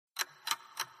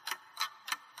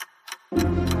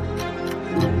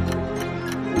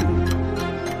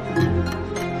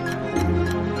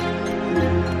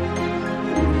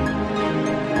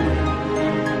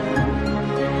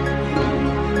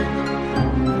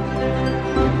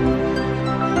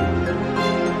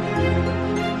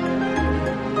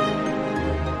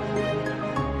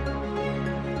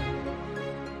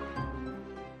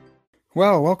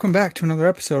Well, welcome back to another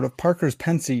episode of Parker's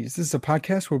Pensies. This is a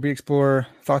podcast where we explore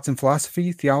thoughts in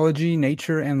philosophy, theology,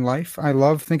 nature, and life. I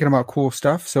love thinking about cool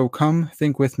stuff, so come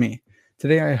think with me.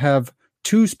 Today I have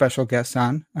two special guests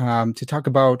on to talk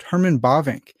about Herman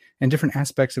Bavinck and different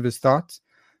aspects of his thoughts.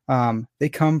 They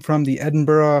come from the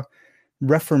Edinburgh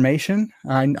Reformation.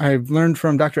 I've learned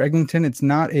from Dr. Eglinton it's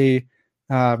not a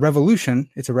revolution,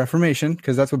 it's a reformation,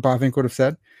 because that's what Bavinck would have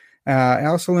said. I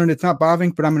also learned it's not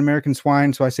Bavinck, but I'm an American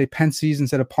swine, so I say Pensies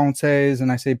instead of Ponces,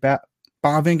 and I say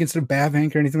Bavinck instead of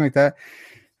Bavinck or anything like that.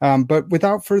 But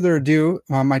without further ado,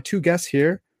 my two guests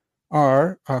here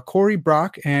are Cory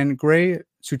Brock and Gray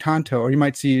Sutanto, or you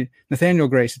might see Nathaniel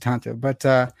Gray Sutanto.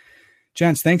 But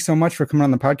gents, thanks so much for coming on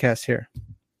the podcast here.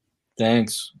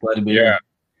 Thanks. Glad to be here.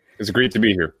 It's great to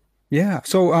be here. Yeah.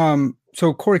 So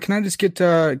Cory, can I just get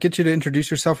you to introduce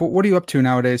yourself? What are you up to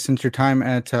nowadays since your time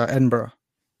at Edinburgh?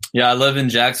 Yeah, I live in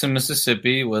Jackson,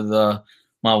 Mississippi with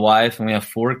my wife, and we have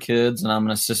 4 kids, and I'm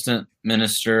an assistant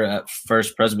minister at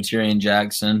First Presbyterian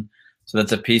Jackson. So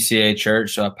that's a PCA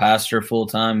church. So I pastor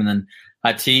full-time, and then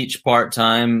I teach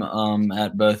part-time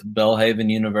at both Belhaven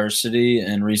University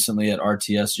and recently at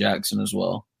RTS Jackson as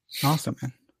well. Awesome,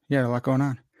 man. Yeah, a lot going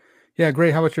on. Yeah,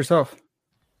 great. How about yourself?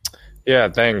 Yeah,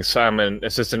 thanks. I'm an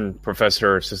assistant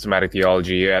professor of systematic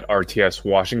theology at RTS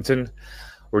Washington,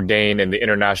 ordained in the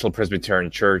International Presbyterian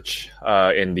Church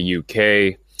in the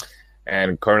UK,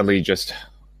 and currently just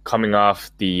coming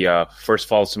off the first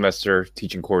fall semester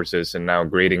teaching courses and now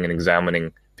grading and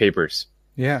examining papers.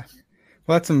 Yeah,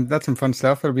 well, that's some fun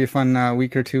stuff. It'll be a fun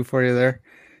week or two for you there.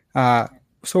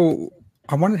 So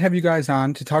I wanted to have you guys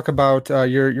on to talk about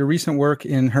your recent work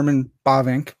in Herman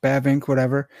Bavinck,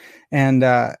 whatever, and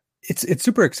it's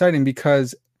super exciting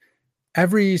because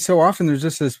every so often there's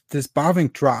just this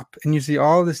Bavinck drop, and you see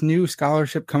all this new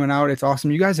scholarship coming out. It's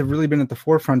awesome. You guys have really been at the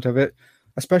forefront of it,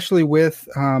 especially with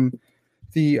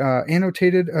the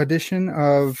annotated edition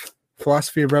of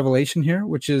Philosophy of Revelation here,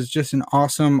 which is just an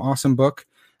awesome book.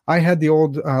 I had the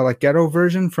old ghetto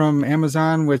version from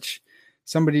Amazon, which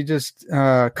somebody just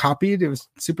copied. It was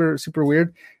super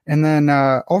weird. And then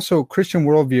also Christian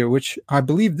Worldview, which I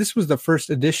believe this was the first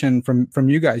edition from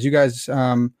you guys. You guys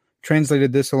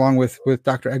translated this along with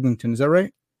Dr. Eglinton. Is that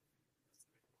right?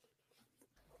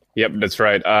 Yep, that's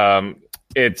right.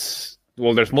 There's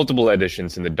multiple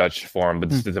editions in the Dutch form, but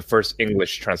this is the first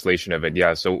English translation of it.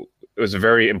 Yeah, so it was a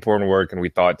very important work, and we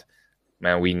thought,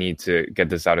 man, we need to get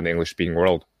this out in the English-speaking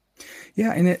world.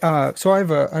 Yeah, and so I have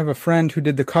a friend who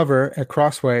did the cover at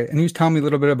Crossway, and he was telling me a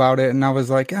little bit about it, and I was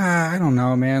like, I don't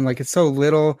know, man. Like, it's so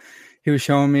little. He was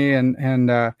showing me, and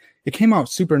it came out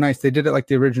super nice. They did it like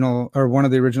the original, or one of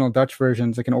the original Dutch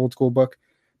versions, like an old school book.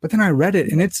 But then I read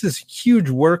it, and it's this huge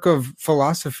work of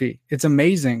philosophy. It's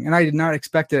amazing, and I did not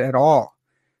expect it at all.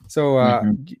 So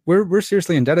we're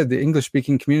seriously indebted. The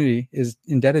English-speaking community is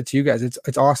indebted to you guys.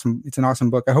 It's awesome. It's an awesome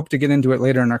book. I hope to get into it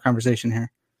later in our conversation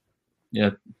here.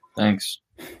 Yeah, thanks.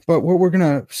 But what we're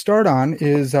going to start on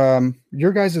is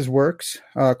your guys' works,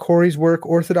 Cory's work,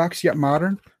 Orthodox Yet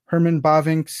Modern, Herman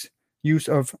Bavinck's use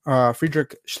of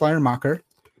Friedrich Schleiermacher,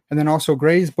 and then also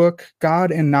Gray's book,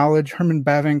 God and Knowledge, Herman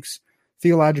Bavinck's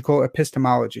Theological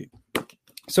Epistemology.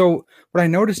 So what I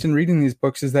noticed in reading these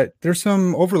books is that there's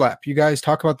some overlap. You guys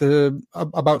talk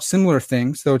about similar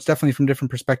things, though it's definitely from different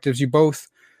perspectives. You both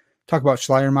talk about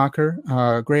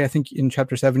Schleiermacher. Gray, I think in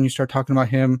chapter 7, you start talking about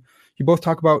him. You both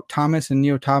talk about Thomas and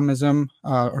Neo-Thomism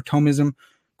or Thomism.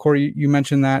 Cory, you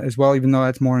mentioned that as well, even though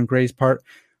that's more in Gray's part.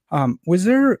 Was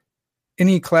there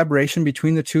any collaboration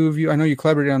between the two of you? I know you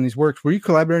collaborated on these works. Were you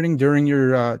collaborating during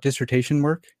your dissertation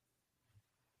work?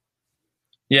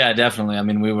 Yeah, definitely. I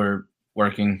mean, we were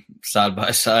working side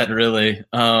by side, really,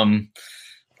 in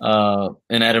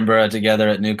Edinburgh together,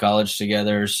 at New College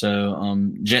together. So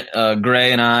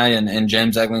Gray and I and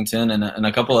James Eglinton and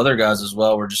a couple other guys as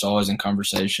well were just always in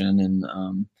conversation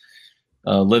and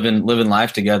living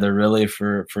life together, really,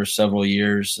 for several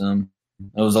years. It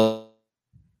was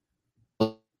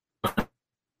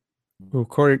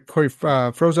Cory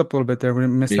froze up a little bit there. We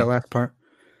missed that last part.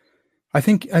 I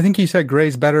think he said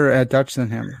Gray's better at Dutch than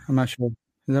him. I'm not sure.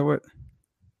 Is that what?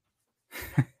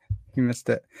 You missed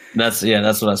it. That's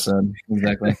what I said.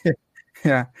 Exactly.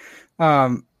 Yeah.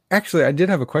 Actually, I did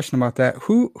have a question about that.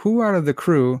 Who out of the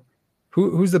crew,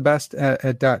 who's the best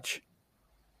at Dutch?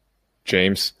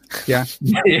 James. Yeah.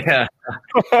 Yeah.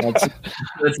 That's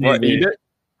Well, easy.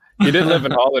 he did live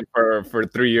in Holland for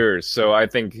 3 years, so I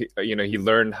think he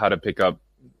learned how to pick up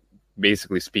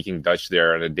basically speaking Dutch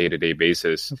there on a day-to-day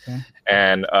basis. Okay.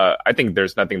 And I think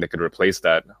there's nothing that could replace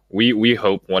that. We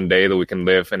hope one day that we can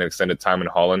live an extended time in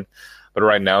Holland, but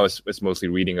right now it's mostly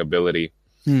reading ability.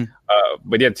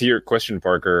 But yeah, to your question,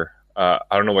 Parker, I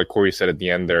don't know what Cory said at the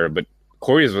end there, but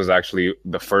Cory's was actually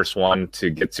the first one to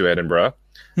get to Edinburgh.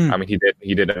 I mean,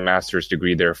 he did a master's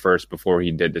degree there first before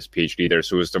he did his PhD there.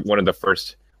 So it was one of the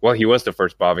first. Well, he was the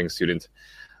first Bavinck student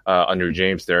under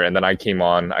James there, and then I came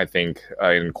on, I think,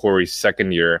 in Cory's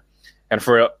second year, and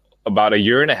for about a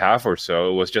year and a half or so,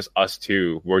 it was just us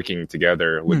two working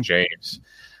together with James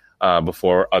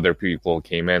before other people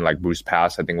came in, like Bruce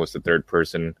Pass, I think, was the third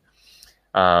person.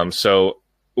 So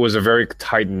it was a very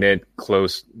tight-knit,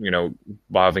 close,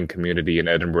 Bavinck community in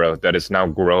Edinburgh that is now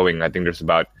growing. I think there's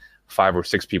about 5 or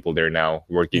 6 people there now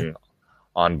working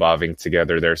on Bavinck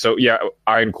together there. So yeah,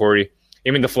 I and Cory,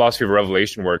 even the philosophy of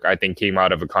revelation work, I think, came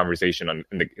out of a conversation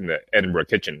in the Edinburgh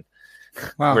kitchen,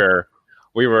 where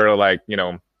we were like,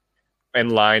 in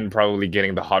line, probably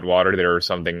getting the hot water there or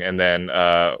something, and then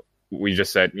we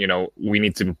just said, we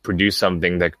need to produce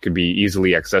something that could be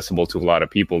easily accessible to a lot of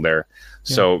people there.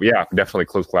 So yeah, definitely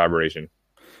close collaboration.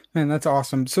 Man, that's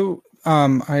awesome. So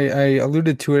I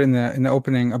alluded to it in the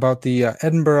opening about the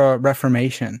Edinburgh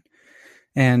Reformation,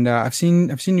 and I've seen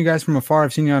you guys from afar.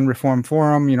 I've seen you on Reform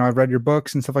Forum. I've read your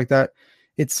books and stuff like that.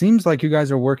 It seems like you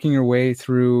guys are working your way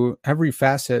through every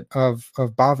facet of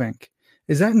Bavinck.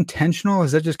 Is that intentional?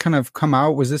 Has that just kind of come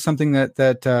out? Was this something that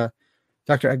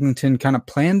Dr. Eglinton kind of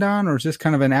planned on, or is this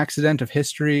kind of an accident of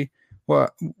history? Well,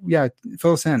 yeah,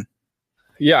 fill us in.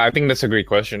 Yeah, I think that's a great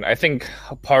question. I think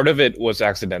a part of it was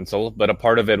accidental, but a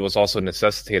part of it was also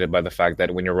necessitated by the fact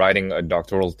that when you're writing a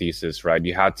doctoral thesis, right,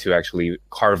 you had to actually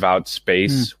carve out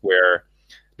space where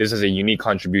this is a unique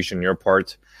contribution on your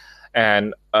part.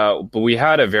 And but we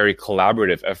had a very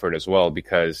collaborative effort as well,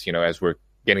 because, as we're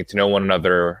getting to know one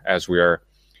another, as we are,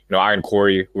 I and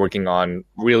Cory working on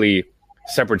really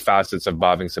separate facets of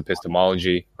Bavinck's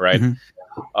epistemology, right?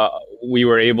 We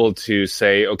were able to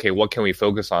say, okay, what can we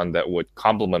focus on that would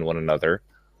complement one another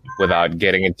without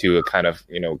getting into a kind of,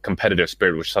 competitive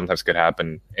spirit, which sometimes could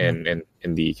happen in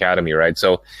the academy, right?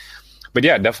 So, but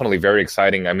yeah, definitely very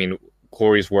exciting. I mean,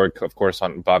 Cory's work, of course,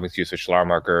 on Bavinck's use of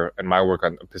Schleiermacher, and my work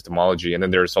on epistemology. And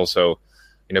then there's also,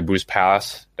 Bruce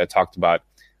Pass that talked about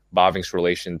Bavinck's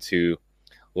relation to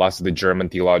lots of the German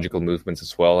theological movements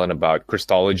as well, and about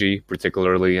Christology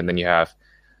particularly. And then you have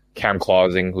Cam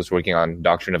Clausing, who's working on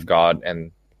Doctrine of God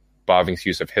and Bavinck's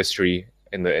use of history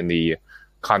in the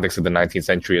context of the 19th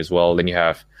century as well. Then you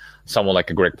have someone like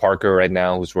a Greg Parker right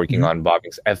now who's working on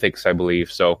Bavinck's ethics, I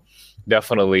believe. So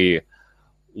definitely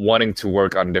wanting to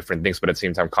work on different things, but at the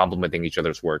same time complementing each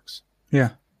other's works. Yeah.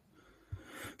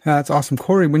 That's awesome.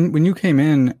 Cory, when you came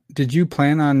in, did you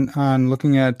plan on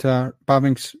looking at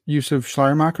Bavinck's use of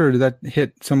Schleiermacher, or did that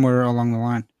hit somewhere along the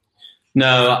line?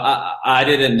 No, I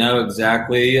didn't know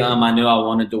exactly. I knew I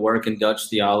wanted to work in Dutch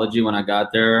theology when I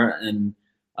got there, and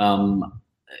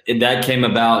that came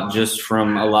about just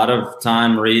from a lot of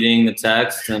time reading the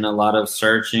text and a lot of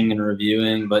searching and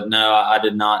reviewing. But no, I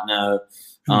did not know.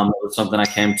 It was something I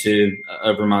came to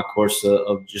over my course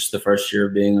of just the first year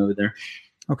of being over there.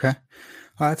 Okay.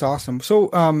 That's awesome. So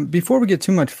before we get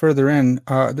too much further in,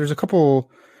 there's a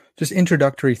couple just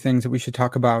introductory things that we should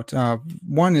talk about.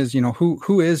 One is,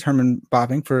 who is Herman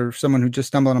Bavinck, for someone who just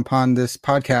stumbled upon this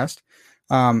podcast,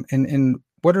 and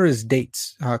what are his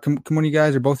dates? Come on, you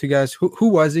guys, or both you guys, who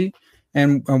was he,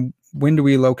 and when do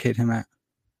we locate him at?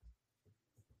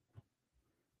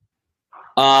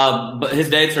 But his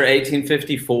dates are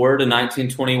 1854 to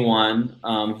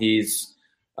 1921.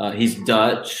 He's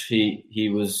Dutch. He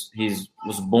was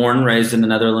born, raised in the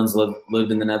Netherlands,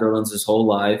 lived in the Netherlands his whole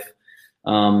life.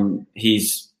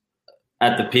 He's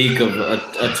at the peak of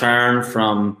a turn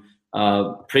from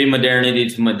pre-modernity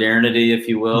to modernity, if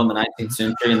you will, in the 19th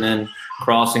century, and then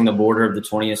crossing the border of the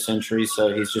 20th century.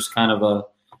 So he's just kind of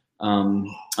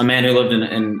a man who lived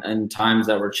in times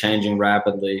that were changing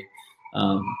rapidly.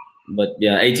 But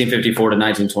yeah, 1854 to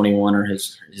 1921 are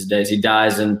his days. He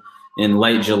dies in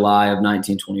late July of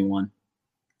 1921.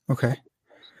 Okay.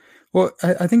 Well,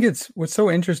 I think what's so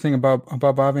interesting about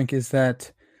Bavinck is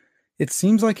that it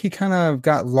seems like he kind of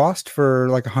got lost for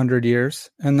like 100 years,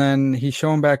 and then he's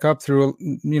showing back up through,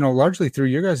 largely through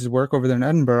your guys' work over there in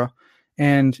Edinburgh,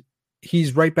 and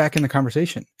he's right back in the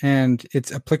conversation, and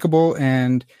it's applicable.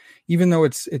 And even though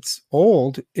it's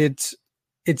old, it's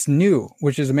new,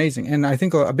 which is amazing. And I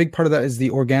think a big part of that is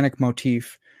the organic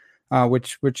motif.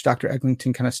 which Dr.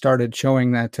 Eglinton kind of started,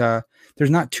 showing that there's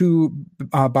not two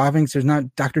Bavincks, there's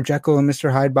not Dr. Jekyll and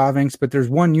Mr. Hyde Bavincks, but there's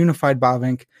one unified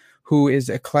Bavinck who is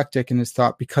eclectic in his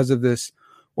thought because of this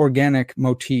organic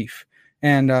motif.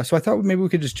 And so I thought maybe we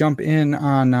could just jump in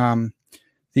on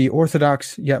the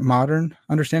orthodox yet modern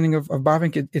understanding of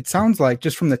Bavinck. It sounds like,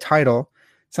 just from the title,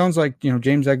 sounds like,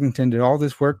 James Eglinton did all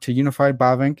this work to unify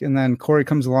Bavinck, and then Cory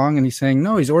comes along and he's saying,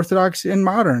 no, he's orthodox and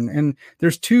modern. And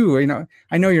there's two,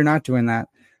 I know you're not doing that.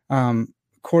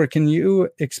 Cory, can you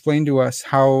explain to us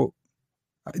how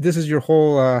this is your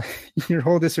whole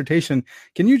dissertation?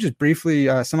 Can you just briefly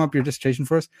sum up your dissertation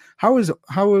for us? How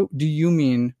do you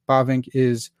mean Bavinck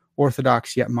is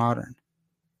orthodox yet modern?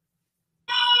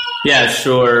 Yeah,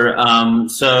 sure.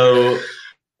 So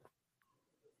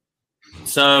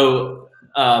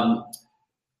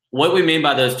what we mean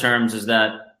by those terms is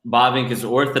that Bavinck is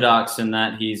orthodox in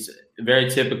that he's very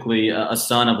typically a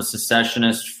son of a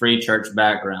secessionist free church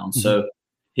background. Mm-hmm. So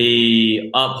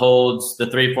he upholds the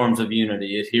three forms of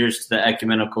unity, adheres to the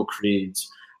ecumenical creeds.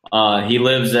 He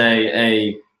lives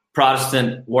a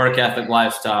Protestant work ethic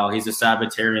lifestyle. He's a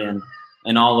Sabbatarian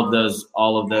in all of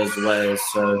those ways.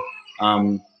 So,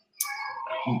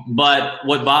 but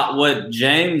what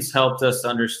James helped us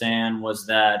understand was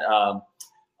that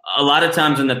a lot of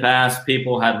times in the past,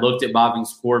 people had looked at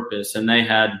Bavinck's corpus, and they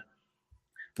had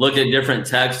looked at different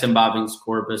texts in Bavinck's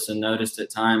corpus and noticed at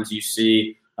times you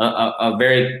see a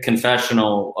very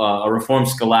confessional, a Reformed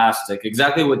scholastic,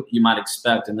 exactly what you might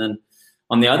expect. And then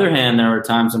on the other hand, there are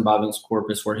times in Bavinck's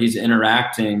corpus where he's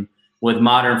interacting with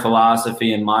modern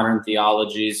philosophy and modern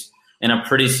theologies in a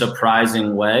pretty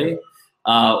surprising way.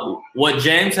 What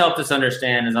James helped us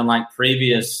understand is, unlike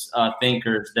previous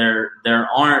thinkers, there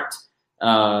aren't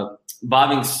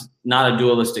Bavinck's not a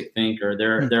dualistic thinker.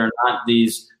 There are not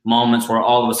these moments where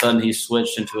all of a sudden he's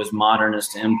switched into his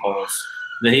modernist impulse.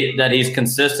 That he's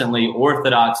consistently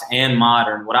orthodox and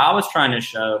modern. What I was trying to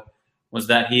show was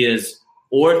that he is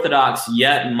orthodox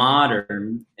yet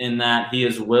modern, in that he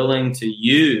is willing to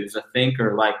use a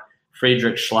thinker like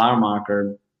Friedrich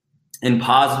Schleiermacher in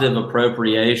positive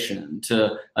appropriation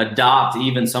to adopt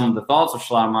even some of the thoughts of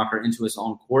Schleiermacher into his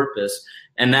own corpus,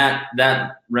 and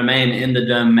that remain in the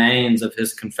domains of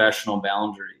his confessional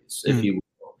boundaries, if you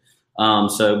will.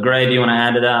 So, Gray, do you want to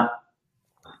add to that?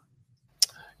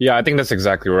 Yeah, I think that's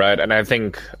exactly right. And I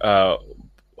think how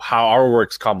our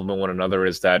works complement one another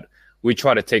is that we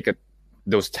try to take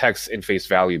those texts in face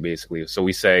value, basically. So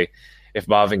we say, if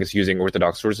Bavinck is using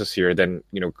orthodox sources here, then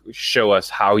show us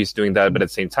how he's doing that. But at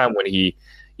the same time, when he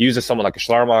uses someone like a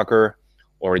Schleiermacher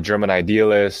or a German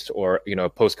idealist or a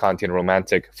post-Kantian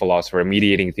romantic philosopher, a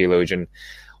mediating theologian,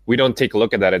 we don't take a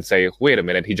look at that and say, wait a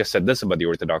minute, he just said this about the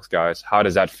orthodox guys. How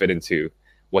does that fit into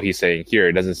what he's saying here?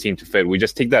 It doesn't seem to fit. We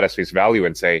just take that as face value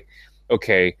and say,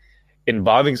 okay, in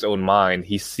Bavinck's own mind,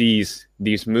 he sees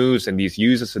these moves and these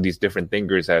uses of these different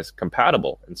thinkers as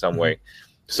compatible in some way.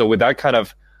 So with that kind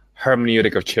of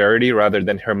hermeneutic of charity rather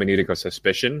than hermeneutic of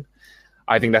suspicion,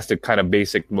 I think that's the kind of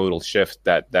basic modal shift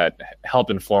that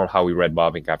helped inform how we read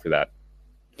Bavinck after that.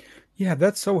 Yeah,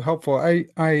 that's so helpful.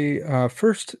 I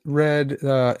first read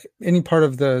any part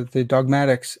of the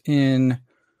dogmatics in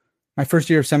my first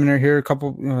year of seminary here,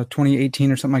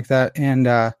 2018 or something like that.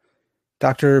 And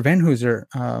Dr. Van Hooser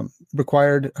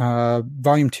required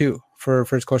volume 2 for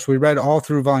his course. We read all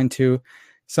through volume 2.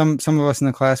 Some of us in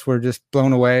the class were just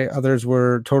blown away. Others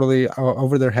were totally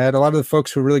over their head. A lot of the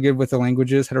folks who were really good with the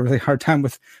languages had a really hard time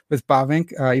with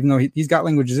Bavinck, even though he's got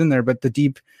languages in there, but the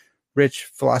deep, rich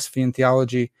philosophy and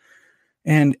theology.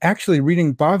 And actually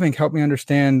reading Bavinck helped me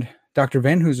understand Dr.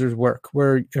 Van Hooser's work,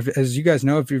 where, as you guys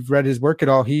know, if you've read his work at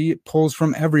all, he pulls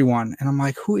from everyone. And I'm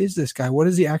like, who is this guy? What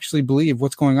does he actually believe?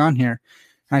 What's going on here?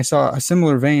 And I saw a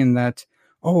similar vein that,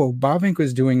 Bavinck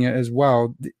was doing it as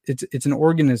well. It's an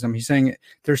organism. He's saying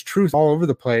there's truth all over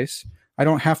the place. I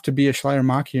don't have to be a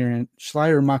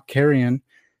Schleiermacherian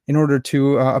in order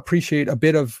to appreciate a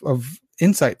bit of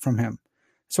insight from him.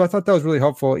 So I thought that was really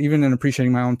helpful, even in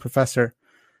appreciating my own professor.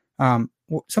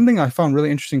 Something I found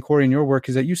really interesting, Cory, in your work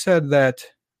is that you said that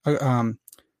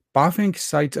Bavinck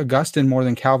cites Augustine more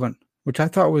than Calvin, which I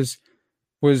thought was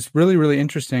really, really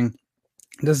interesting.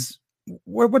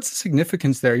 What's the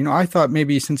significance there? I thought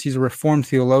maybe since he's a Reformed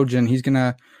theologian, he's going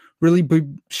to really be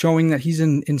showing that he's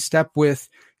in step with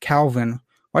Calvin.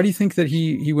 Why do you think that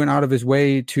he went out of his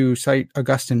way to cite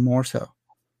Augustine more so?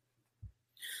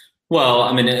 Well,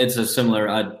 I mean, it's a similar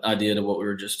idea to what we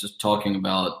were just talking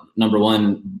about. Number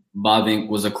one, Bavinck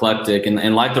was eclectic,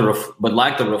 and like the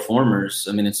Reformers,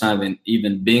 I mean, it's not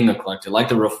even being eclectic. Like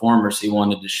the Reformers, he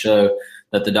wanted to show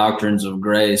that the doctrines of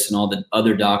grace and all the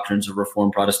other doctrines of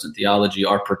Reformed Protestant theology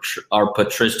are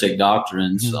patristic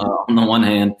doctrines on the one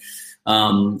hand.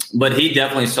 But he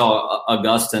definitely saw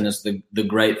Augustine as the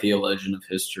great theologian of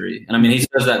history. And I mean, he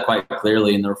says that quite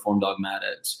clearly in the Reformed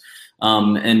Dogmatics.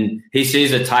 And he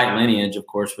sees a tight lineage, of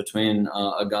course, between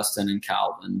Augustine and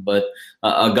Calvin. But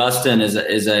Augustine is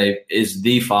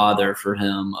the father for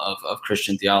him of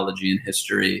Christian theology and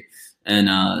history.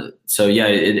 And so, yeah,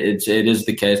 it is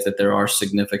the case that there are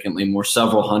significantly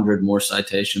several hundred more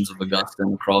citations of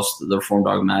Augustine across the Reformed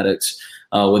Dogmatics,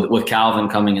 with Calvin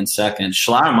coming in second.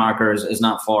 Schleiermacher is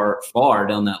not far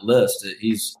down that list.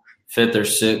 He's fifth or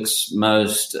sixth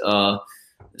most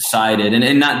cited,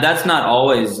 and that's not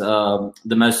always the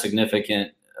most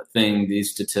significant thing. These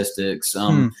statistics,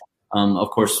 of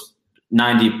course,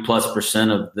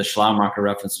 90+% of the Schleiermacher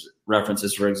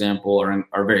references, for example,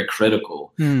 are very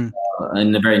critical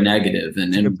and very negative,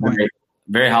 and very,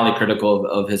 very highly critical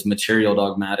of his material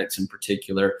dogmatics in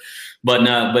particular. But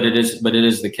it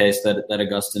is the case that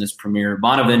Augustine is premier.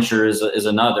 Bonaventure is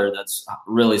another that's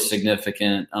really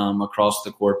significant across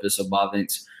the corpus of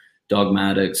Bavinck's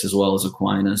dogmatics, as well as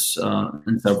Aquinas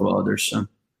and several others. So.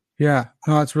 Yeah,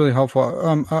 no, that's really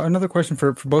helpful. Another question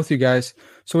for both you guys.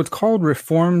 So it's called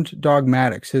Reformed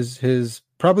Dogmatics. His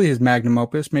probably his magnum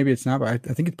opus. Maybe it's not, but I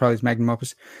think it's probably his magnum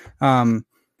opus.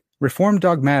 Reformed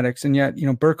Dogmatics, and yet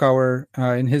Berkouwer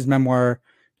in his memoir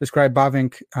described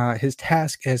Bavinck his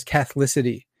task as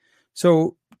Catholicity.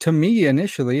 So to me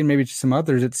initially, and maybe to some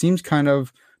others, it seems kind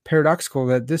of paradoxical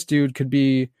that this dude could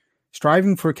be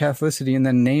striving for Catholicity and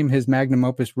then name his magnum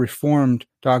opus Reformed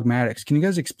Dogmatics. Can you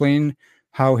guys explain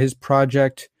how his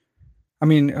project, I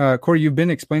mean, Cory, you've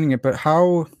been explaining it, but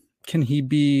how can he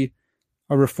be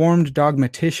a Reformed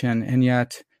dogmatician and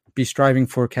yet be striving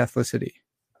for Catholicity?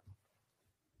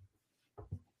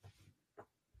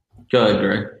 Go ahead,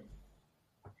 Greg.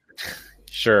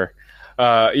 Sure.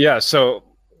 Yeah, so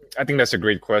I think that's a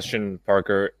great question,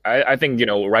 Parker. I think,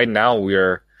 right now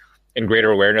we're in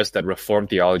greater awareness that Reformed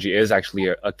theology is actually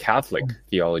a Catholic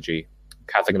theology,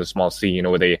 Catholic in the small c,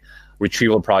 with a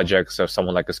retrieval projects of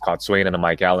someone like a Scott Swain and a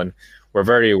Mike Allen. We're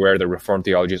very aware that Reformed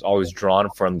theology is always drawn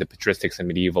from the patristics and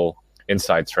medieval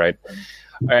insights, right?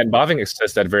 And Bavinck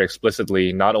says that very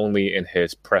explicitly, not only in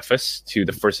his preface to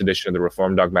the first edition of the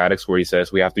Reformed Dogmatics, where he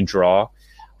says we have to draw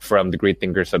from the great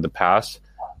thinkers of the past,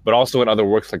 but also in other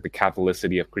works like The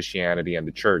Catholicity of Christianity and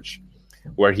the Church,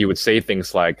 where he would say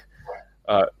things like,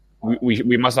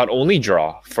 we must not only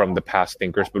draw from the past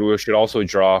thinkers, but we should also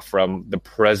draw from the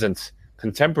present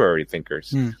contemporary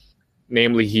thinkers.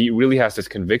 Namely, he really has this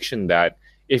conviction that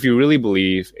if you really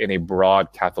believe in a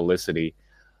broad Catholicity,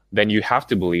 then you have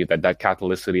to believe that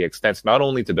Catholicity extends not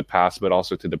only to the past, but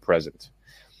also to the present.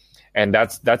 And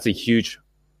that's a huge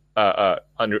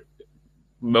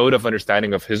mode of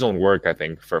understanding of his own work, I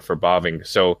think, for Bavinck.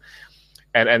 So,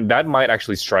 and that might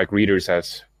actually strike readers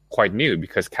as quite new,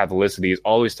 because Catholicity is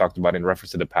always talked about in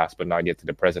reference to the past, but not yet to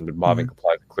the present. But Bavinck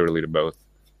applies clearly to both.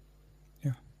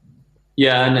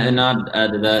 Yeah, and I'd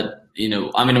add to that,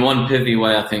 one pithy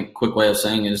way, I think, quick way of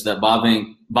saying it is that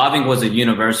Bavinck was a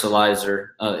universalizer.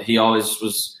 He always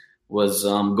was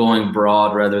going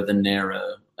broad rather than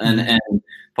narrow, and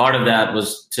part of that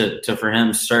was to for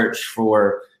him search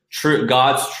for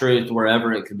God's truth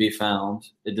wherever it could be found.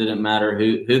 It didn't matter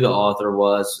who the author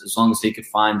was, as long as he could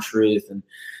find truth. And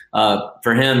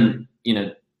for him,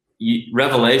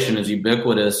 revelation is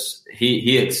ubiquitous.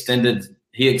 He extends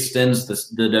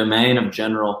the domain of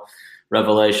general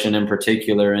revelation in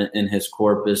particular in his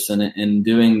corpus, and in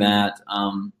doing that,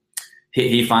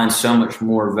 he finds so much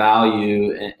more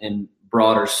value in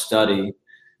broader study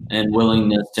and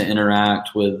willingness to interact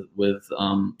with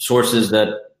sources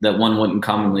that one wouldn't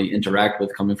commonly interact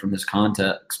with coming from his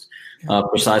context,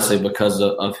 precisely because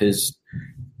of his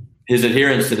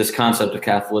adherence to this concept of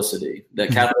Catholicity.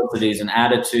 That Catholicity is an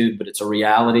attitude, but it's a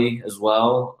reality as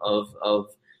well of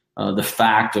the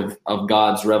fact of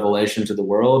God's revelation to the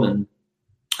world and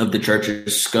of the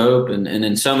church's scope. And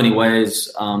in so many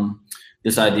ways,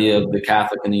 this idea of the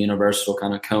Catholic and the universal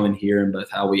kind of cohere in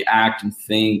both how we act and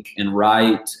think and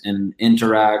write and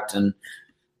interact and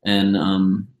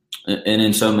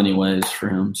in so many ways for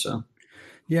him. So,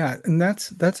 yeah, and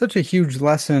that's such a huge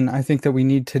lesson, I think, that we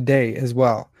need today as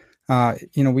well.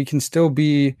 We can still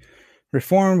be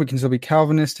Reformed, we can still be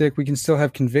Calvinistic, we can still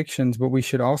have convictions, but we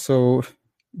should also,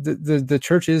 the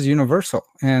church is universal,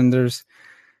 and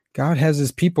God has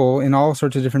his people in all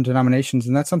sorts of different denominations.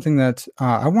 And that's something that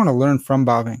I want to learn from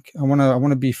Bavinck. I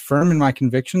want to be firm in my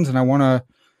convictions, and I want to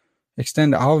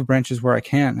extend olive branches where I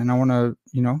can. And I want to,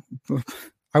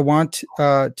 I want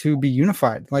to be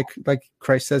unified, like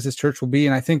Christ says his church will be.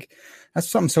 And I think that's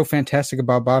something so fantastic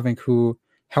about Bavinck, who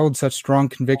held such strong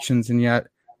convictions and yet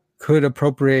could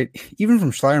appropriate even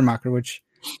from Schleiermacher, which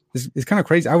is kind of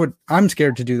crazy. I'm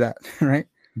scared to do that, right?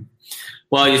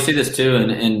 Well, you see this too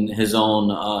in his own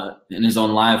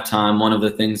lifetime. One of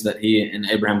the things that he and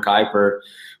Abraham Kuyper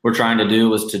were trying to do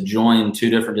was to join two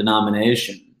different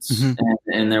denominations,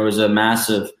 and there was a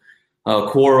massive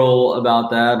quarrel about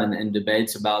that and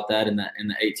debates about that in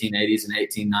the 1880s and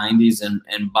 1890s,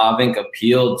 and Bavinck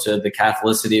appealed to the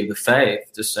Catholicity of the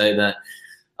faith to say that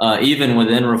even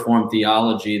within Reformed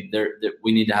theology, that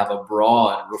we need to have a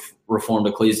broad Reformed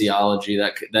ecclesiology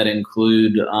that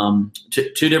include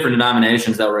two different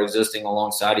denominations that were existing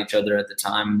alongside each other at the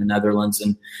time in the Netherlands.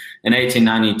 And in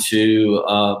 1892,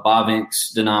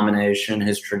 Bavinck's denomination,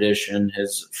 his tradition,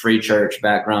 his free church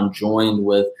background joined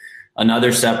with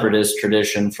another separatist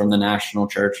tradition from the National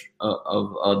Church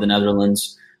of the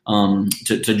Netherlands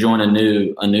to join a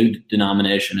new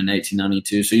denomination in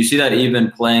 1892. So you see that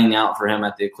even playing out for him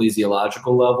at the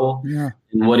ecclesiological level,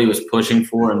 and what he was pushing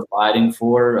for and fighting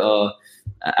for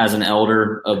as an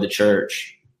elder of the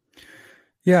church.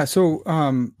 Yeah. So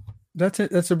that's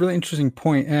a really interesting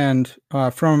point. And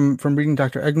from reading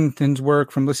Dr. Eglinton's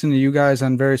work, from listening to you guys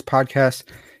on various podcasts,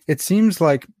 it seems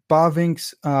like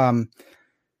Bavinck's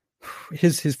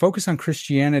his focus on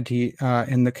Christianity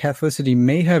and the Catholicity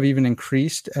may have even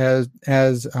increased as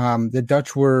the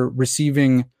Dutch were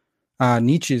receiving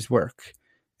Nietzsche's work,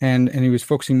 and he was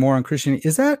focusing more on Christianity.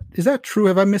 Is that true?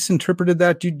 Have I misinterpreted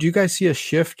that? Do you guys see a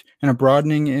shift and a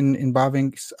broadening in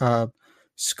Bavinck's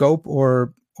scope,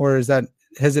 or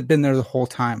has it been there the whole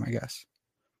time, I guess?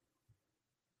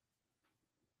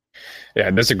 Yeah,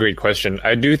 that's a great question.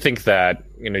 I do think that,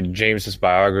 James's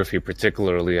biography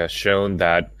particularly has shown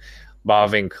that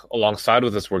Bavinck, alongside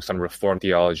with his works on Reformed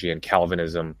theology and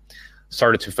Calvinism,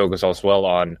 started to focus as well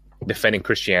on defending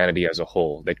Christianity as a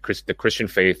whole, that the Christian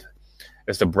faith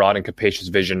is the broad and capacious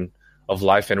vision of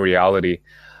life and reality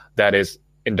that is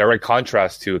in direct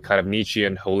contrast to a kind of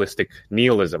Nietzschean holistic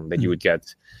nihilism that you would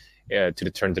get to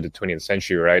the turn to the 20th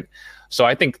century, right? So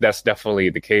I think that's definitely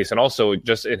the case. And also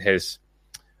just in his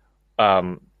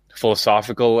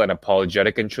philosophical and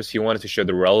apologetic interests, he wanted to show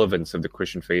the relevance of the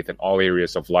Christian faith in all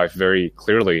areas of life very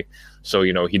clearly. So,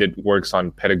 he did works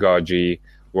on pedagogy,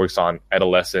 works on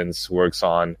adolescence, works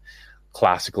on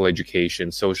classical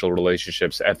education, social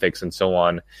relationships, ethics, and so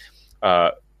on.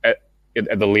 At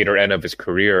the later end of his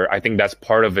career, I think that's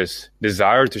part of his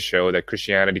desire to show that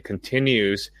Christianity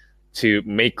continues to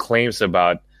make claims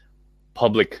about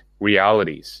public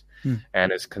realities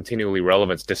and is continually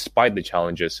relevant despite the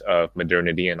challenges of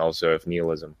modernity and also of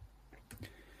nihilism.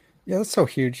 Yeah, that's so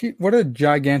huge. What a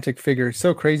gigantic figure.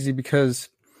 So crazy because,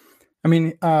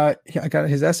 I got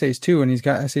his essays too, and he's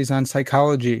got essays on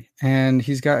psychology, and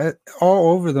he's got it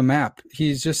all over the map.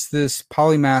 He's just this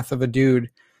polymath of a dude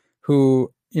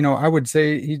who, I would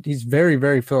say he's very,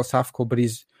 very philosophical, but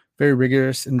he's very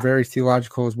rigorous and very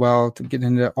theological as well, to get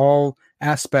into all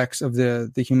aspects of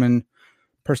the human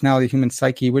personality, human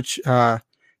psyche, which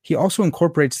he also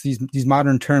incorporates these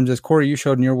modern terms, as Cory, you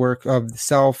showed in your work, of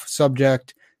self,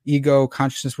 subject, ego,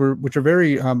 consciousness, which are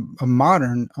very a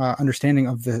modern understanding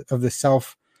of the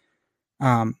self,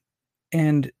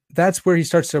 and that's where he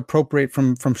starts to appropriate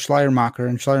from Schleiermacher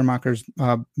and Schleiermacher's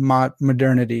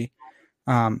modernity.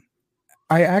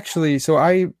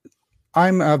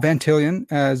 I'm a Van Tillian,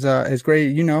 as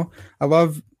Gray, I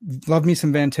love me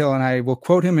some Van Til, and I will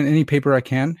quote him in any paper I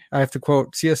can. I have to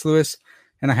quote C.S. Lewis,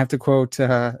 and I have to quote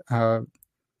Van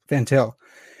Til.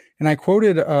 And I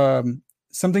quoted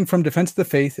something from Defense of the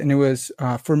Faith, and it was,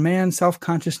 for man,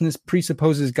 self-consciousness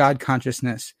presupposes God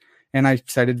consciousness. And I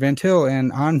cited Van Til,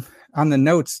 and on the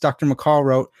notes, Dr. McCall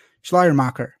wrote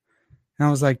Schleiermacher. And I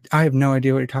was like, I have no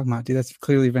idea what you're talking about, dude. That's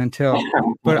clearly Van Til.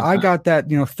 But I got that,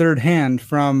 third hand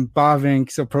from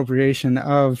Bavinck's appropriation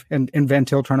of, and Van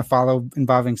Til trying to follow in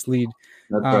Bavinck's lead.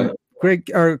 That's right.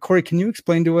 Greg, or Cory, can you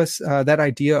explain to us that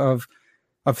idea of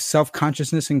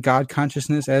self-consciousness and God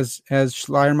consciousness as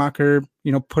Schleiermacher,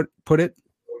 put it?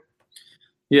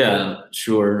 Yeah,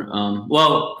 sure.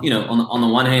 Well, on the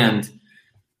one hand,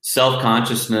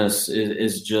 self-consciousness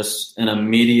is just an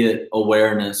immediate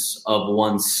awareness of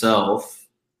oneself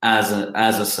as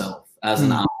a self, as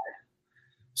an I.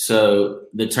 So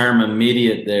the term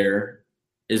immediate there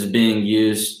is being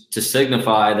used to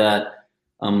signify that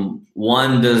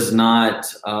one does not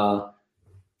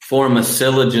form a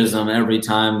syllogism every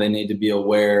time they need to be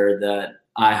aware that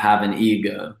I have an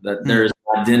ego, that there's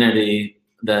identity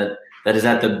that is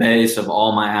at the base of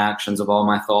all my actions, of all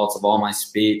my thoughts, of all my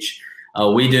speech.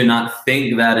 We do not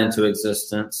think that into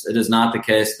existence. It is not the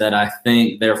case that I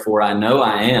think, therefore I know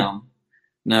I am.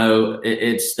 No,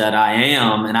 it's that I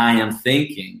am, and I am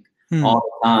thinking all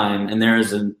the time. And there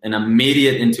is an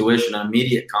immediate intuition, an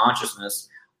immediate consciousness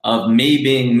of me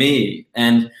being me.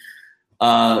 And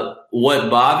what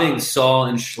Bavinck saw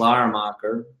in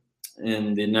Schleiermacher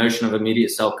in the notion of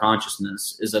immediate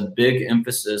self-consciousness is a big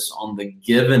emphasis on the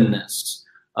givenness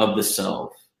of the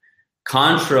self,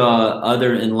 contra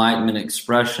other Enlightenment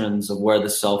expressions of where the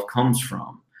self comes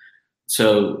from.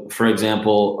 So, for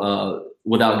example,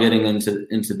 without getting into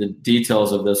the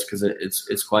details of this, because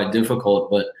it's quite difficult,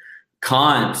 but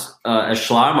Kant, as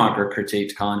Schleiermacher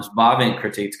critiqued Kant, as Bavinck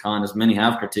critiqued Kant, as many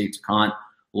have critiqued Kant,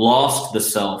 lost the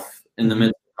self in the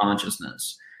midst of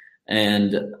consciousness.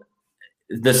 And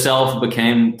the self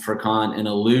became, for Kant, an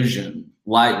illusion,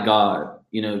 like God,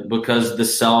 because the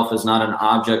self is not an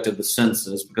object of the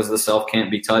senses, because the self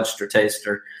can't be touched or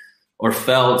tasted or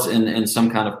felt in some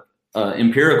kind of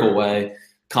empirical way.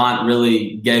 Kant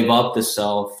really gave up the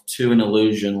self to an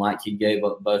illusion, like he gave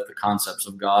up both the concepts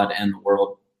of God and the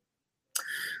world.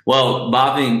 Well,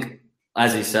 Bavinck,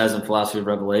 as he says in Philosophy of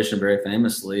Revelation very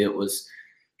famously, it was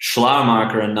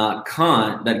Schleiermacher and not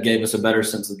Kant that gave us a better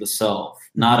sense of the self,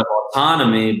 not of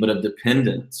autonomy, but of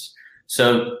dependence.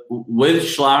 So with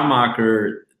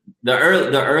Schleiermacher, the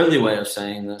early way of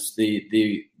saying this,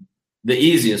 the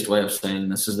easiest way of saying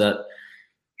this is that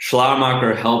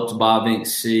Schleiermacher helped Bavinck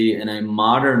see in a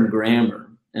modern grammar,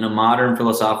 in a modern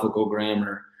philosophical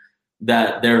grammar,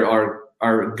 that there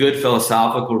are good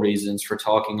philosophical reasons for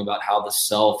talking about how the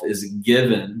self is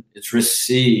given, it's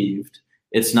received,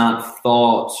 it's not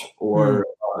thought, or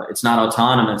it's not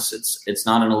autonomous, it's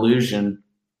not an illusion.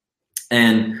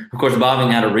 And of course,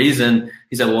 Bavinck had a reason.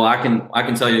 He said, well, I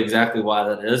can tell you exactly why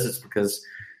that is. It's because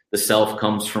the self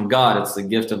comes from God. It's the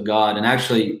gift of God. And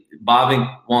actually, Bavinck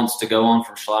wants to go on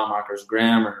from Schleiermacher's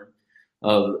grammar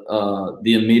of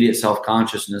the immediate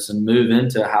self-consciousness and move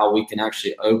into how we can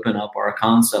actually open up our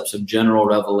concepts of general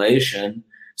revelation,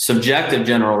 subjective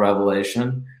general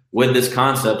revelation, with this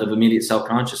concept of immediate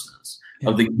self-consciousness,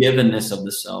 of the givenness of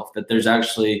the self, that there's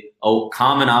actually a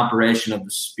common operation of the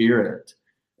spirit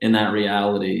in that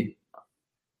reality.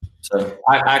 So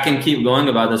I can keep going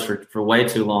about this for way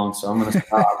too long, so I'm going to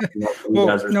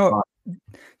stop.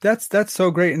 That's so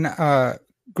great. And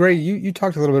Gray, you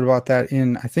talked a little bit about that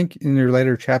I think in your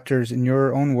later chapters in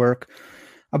your own work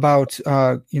about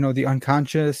the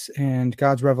unconscious and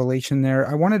God's revelation there.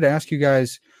 I wanted to ask you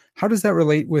guys, how does that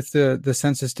relate with the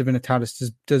sensus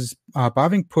divinitatis? Does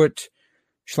Bavinck put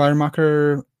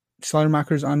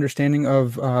Schleiermacher's understanding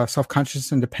of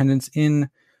self-consciousness and dependence in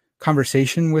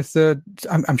conversation with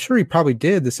I'm sure he probably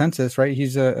did, the sensus, right?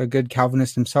 He's a good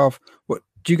Calvinist himself. What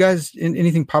do you guys,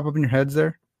 anything pop up in your heads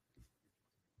there?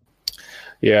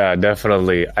 Yeah,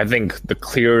 definitely. I think the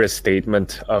clearest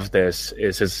statement of this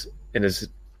is in his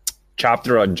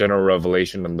chapter on general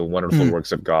revelation and the wonderful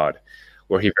works of God,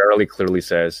 where he very clearly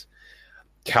says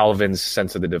Calvin's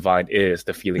sense of the divine is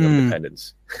the feeling of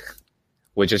dependence,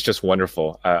 which is just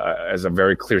wonderful as a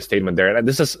very clear statement there. And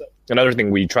this is another thing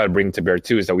we try to bring to bear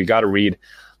too, is that we got to read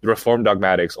the Reformed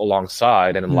dogmatics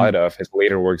alongside and in light of his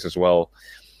later works as well.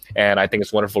 And I think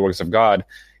it's wonderful works of God.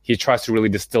 He tries to really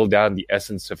distill down the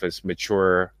essence of his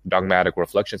mature dogmatic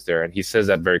reflections there. And he says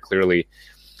that very clearly.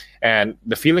 And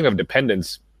the feeling of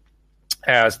dependence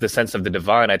as the sense of the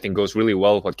divine, I think, goes really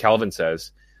well with what Calvin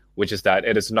says, which is that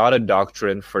it is not a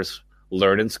doctrine first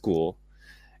learned in school.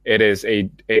 It is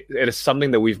something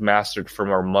that we've mastered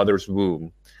from our mother's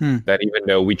womb, that even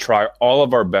though we try all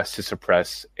of our best to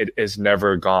suppress, it is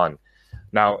never gone.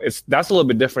 Now, that's a little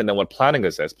bit different than what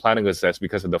Plantinga says. Plantinga says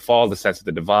because of the fall, the sense of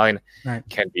the divine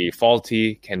can be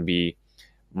faulty, can be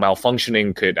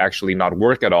malfunctioning, could actually not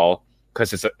work at all,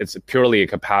 because it's purely a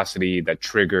capacity that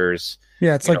triggers.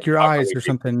 Yeah, it's like your eyes or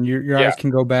something. Your eyes can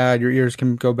go bad, your ears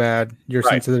can go bad, your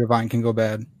sense of the divine can go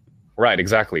bad. Right,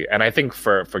 exactly. And I think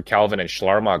for Calvin and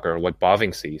Schleiermacher, what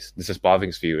Bavinck sees, this is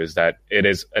Bavinck's view, is that it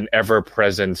is an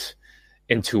ever-present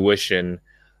intuition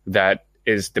that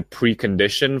is the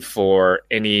precondition for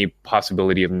any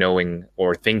possibility of knowing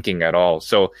or thinking at all.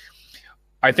 So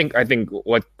I think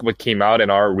what came out in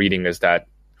our reading is that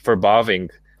for Bavinck,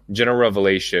 general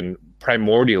revelation,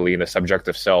 primordially in the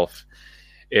subjective self,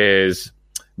 is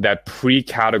that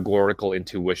pre-categorical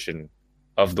intuition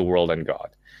of the world and God.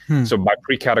 So by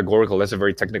pre-categorical, that's a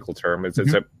very technical term. It's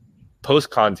a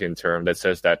post-Kantian term that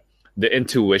says that the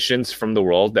intuitions from the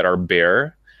world that are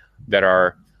bare, that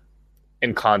are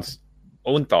in Kant's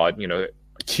own thought,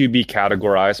 to be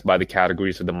categorized by the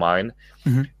categories of the mind.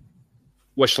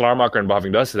 What Schleiermacher and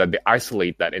Bavinck does is that they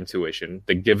isolate that intuition,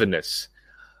 the givenness,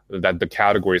 that the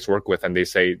categories work with, and they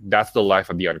say that's the life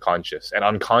of the unconscious. And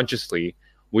unconsciously,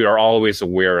 we are always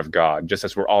aware of God, just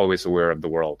as we're always aware of the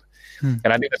world. And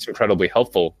I think that's incredibly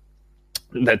helpful,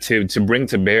 that to bring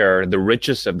to bear the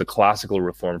riches of the classical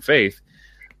Reformed faith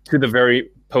to the very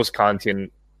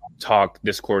post-Kantian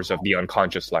discourse of the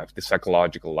unconscious life, the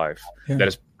psychological life that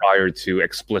is prior to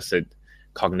explicit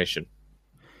cognition.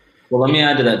 Well, let me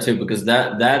add to that too, because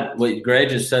that what Gray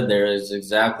just said there is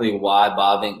exactly why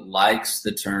Bavinck likes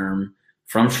the term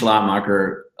from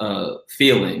Schleiermacher,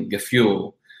 feeling,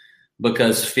 Gefühl,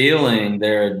 because feeling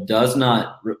there does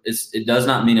not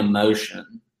mean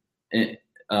emotion,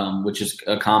 which is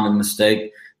a common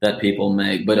mistake that people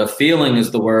make. But a feeling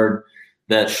is the word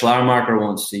that Schleiermacher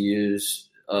wants to use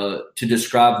to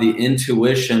describe the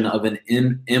intuition of an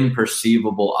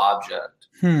imperceivable object.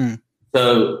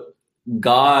 So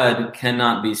God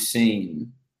cannot be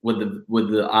seen with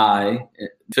the eye,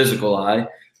 physical eye.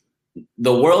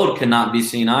 The world cannot be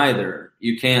seen either.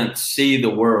 You can't see the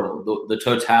world, the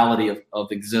totality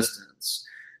of existence,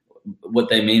 what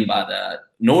they mean by that.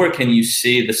 Nor can you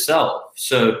see the self.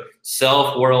 So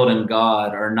self, world, and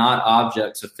God are not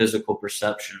objects of physical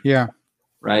perception. Yeah.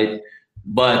 Right.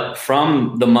 But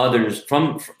from the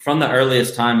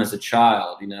earliest time as a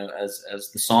child,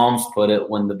 as the Psalms put it,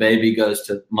 when the baby goes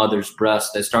to mother's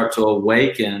breast, they start to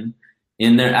awaken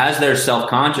as their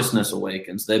self-consciousness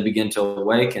awakens, they begin to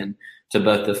awaken to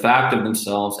both the fact of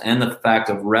themselves and the fact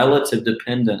of relative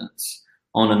dependence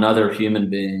on another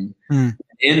human being.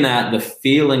 In that, the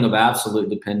feeling of absolute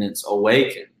dependence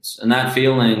awakens. And that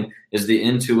feeling is the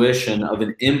intuition of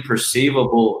an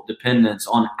imperceivable dependence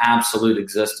on absolute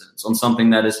existence, on something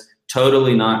that is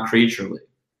totally not creaturely.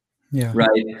 Yeah.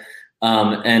 Right.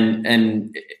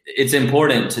 And it's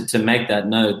important to make that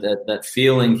note that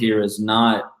feeling here is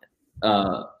not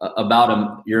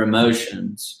about your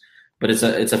emotions, but it's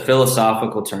a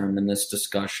philosophical term in this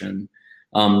discussion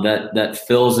that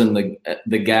fills in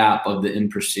the gap of the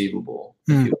imperceivable.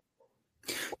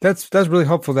 That's really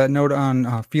helpful, that note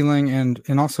on feeling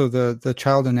and also the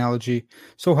child analogy.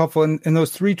 So helpful. And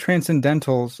those three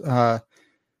transcendentals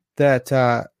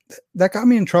that got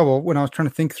me in trouble when I was trying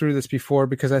to think through this before,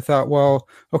 because I thought, well,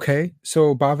 okay,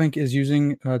 so Bavinck is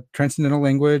using transcendental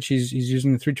language. He's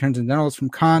using the three transcendentals from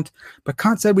Kant, but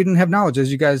Kant said we didn't have knowledge. As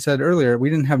you guys said earlier, we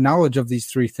didn't have knowledge of these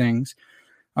three things.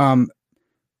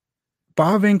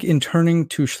 Bavinck, in turning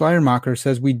to Schleiermacher,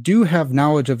 says we do have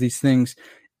knowledge of these things.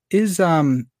 Let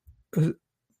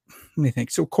me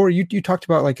think. So Cory, you talked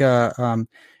about like an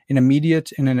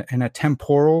immediate and a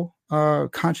temporal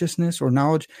consciousness or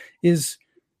knowledge. Is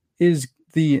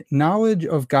the knowledge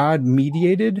of God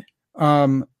mediated,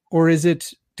 or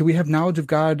do we have knowledge of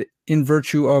God in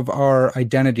virtue of our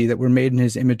identity, that we're made in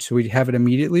His image, so we have it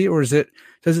immediately, or does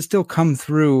it still come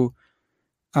through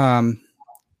some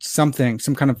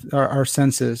kind of our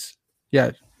senses?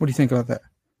 Yeah. What do you think about that?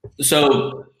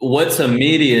 So what's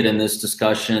immediate in this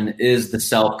discussion is the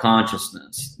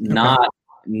self-consciousness, not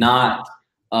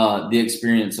the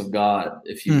experience of God,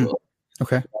 if you will.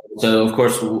 Okay. So of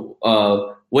course,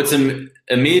 what's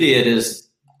immediate is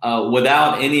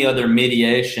without any other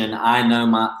mediation, I know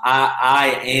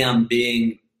I am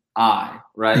being I,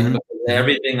 right? Mm-hmm. Because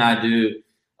everything I do,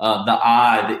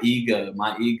 the ego,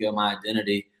 my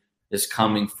identity is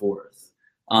coming forth.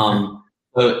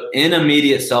 So in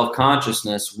immediate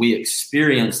self-consciousness, we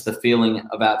experience the feeling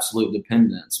of absolute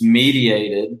dependence,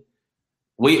 mediated.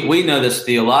 We know this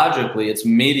theologically. It's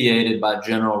mediated by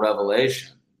general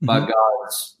revelation, by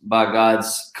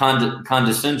God's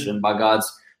condescension, by God's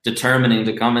determining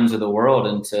to come into the world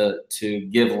and to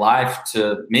give life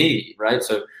to me, right?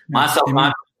 So my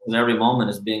self-consciousness in every moment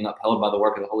is being upheld by the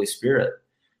work of the Holy Spirit,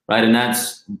 right? And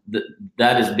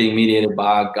that is being mediated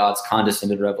by God's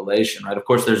condescended revelation, right? Of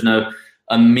course, there's no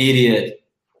immediate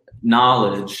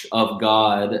knowledge of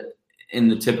God in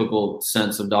the typical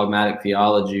sense of dogmatic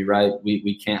theology, right?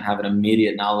 We can't have an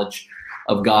immediate knowledge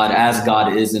of God as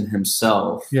God is in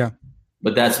Himself. Yeah.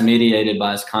 But that's mediated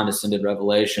by His condescended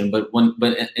revelation. But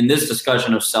in this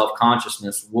discussion of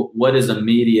self-consciousness, what is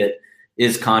immediate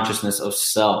is consciousness of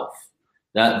self.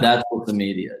 That's what's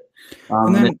immediate.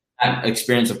 And then that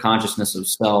experience of consciousness of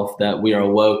self, that we are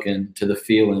awoken to the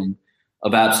feeling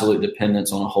of absolute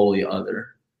dependence on a holy other.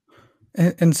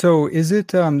 And so is it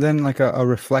then like a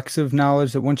reflexive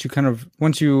knowledge that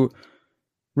once you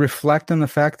reflect on the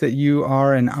fact that you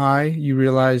are an I, you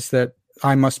realize that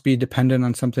I must be dependent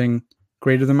on something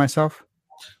greater than myself?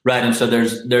 Right. And so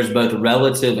there's both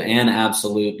relative and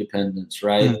absolute dependence,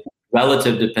 right?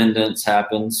 Relative dependence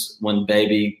happens when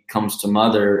baby comes to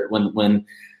mother.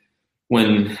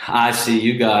 When I see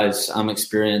you guys, I'm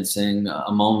experiencing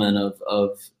a moment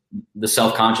of the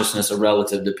self-consciousness of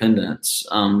relative dependence.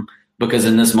 Because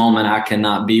in this moment, I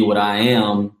cannot be what I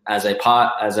am as a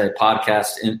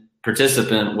podcast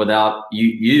participant without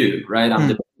you, right? I'm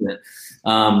dependent.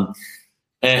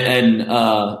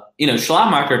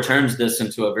 Schleiermacher turns this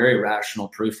into a very rational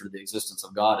proof for the existence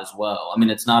of God as well. I mean,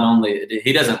 it's not only,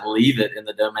 he doesn't leave it in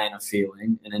the domain of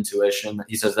feeling and intuition.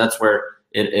 He says that's where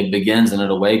it begins and it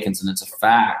awakens, and it's a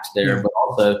fact there. Yeah. But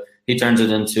also he turns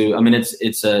it into, I mean,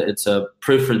 it's a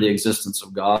proof for the existence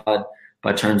of God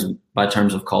by terms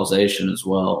of causation as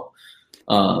well.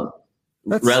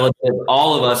 Relative,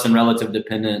 all of us in relative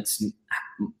dependence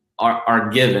are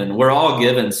given. We're all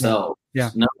given self. Yeah.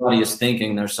 Nobody is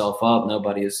thinking their self up.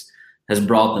 Nobody has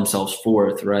brought themselves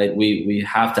forth, right? We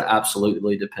have to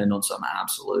absolutely depend on some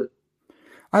absolute.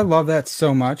 I love that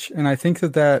so much. And I think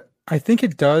I think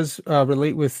it does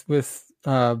relate with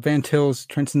Van Til's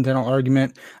transcendental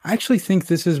argument. I actually think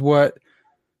this is what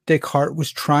Descartes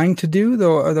was trying to do,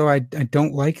 although I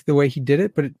don't like the way he did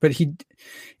it, but he,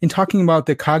 in talking about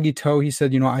the cogito, he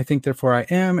said, I think, therefore I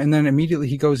am. And then immediately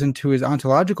he goes into his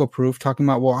ontological proof, talking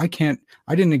about, well, I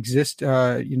didn't exist,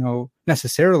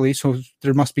 necessarily. So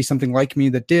there must be something like me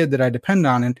that I depend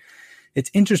on. And it's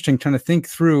interesting trying to think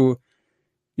through,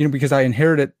 because I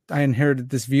inherited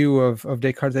this view of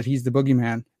Descartes that he's the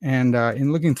boogeyman. And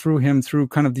in looking through him through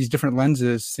kind of these different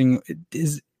lenses, seeing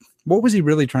what was he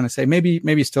really trying to say?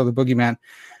 Maybe still the boogeyman.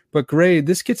 But Gray,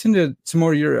 this gets into some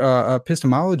more of your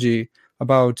epistemology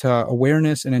about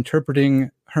awareness and interpreting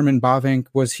Herman Bavinck.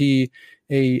 Was he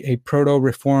a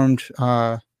proto-reformed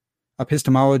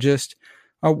epistemologist?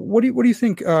 What do you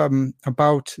think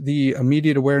about the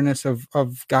immediate awareness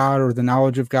of God, or the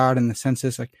knowledge of God in the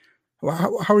senses? Like,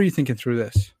 how are you thinking through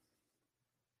this?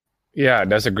 Yeah,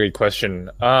 that's a great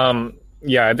question.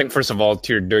 Yeah, I think first of all,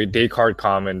 to your Descartes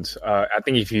comment, I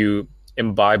think if you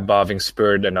imbibe Bavinck's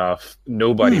spirit enough,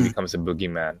 nobody becomes a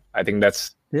boogeyman. I think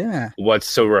that's what's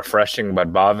so refreshing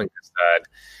about Bavinck is that,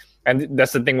 and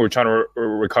that's the thing we're trying to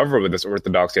recover with this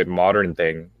orthodox yet modern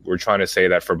thing. We're trying to say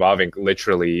that for Bavinck,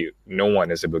 literally no one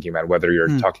is a boogeyman, whether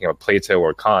you're talking about Plato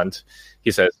or Kant.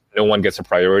 He says no one gets a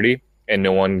priority and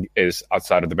no one is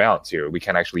outside of the bounds here. We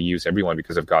can actually use everyone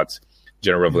because of God's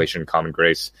general revelation and common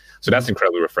grace. So that's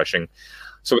incredibly refreshing.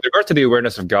 So with regard to the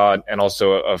awareness of God and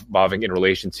also of Bavinck in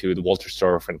relation to the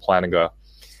Wolterstorff and Plantinga,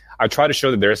 I try to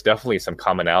show that there's definitely some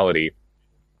commonality.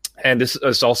 And this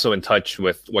is also in touch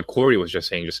with what Cory was just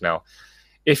saying just now.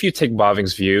 If you take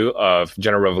Bavinck's view of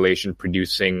general revelation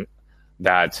producing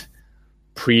that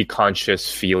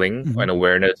pre-conscious feeling and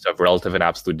awareness of relative and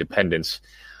absolute dependence,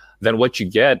 then what you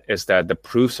get is that the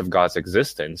proofs of God's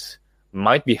existence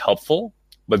might be helpful,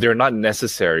 but they're not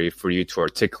necessary for you to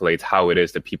articulate how it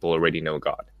is that people already know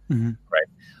God, right?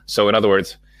 So in other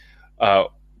words,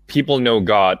 people know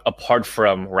God apart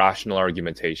from rational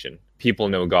argumentation. People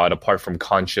know God apart from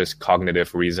conscious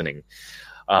cognitive reasoning.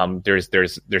 There's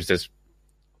this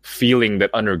feeling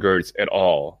that undergirds it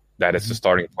all, that is the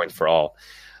starting point for all.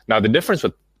 Now, the difference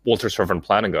with Wolterstorff and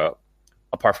Plantinga,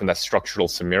 apart from that structural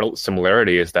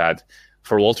similarity, is that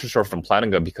for Wolterstorff and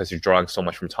Plantinga, because he's drawing so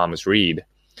much from Thomas Reid,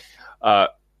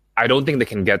 I don't think they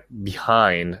can get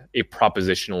behind a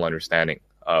propositional understanding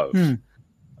of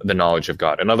the knowledge of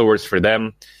God. In other words, for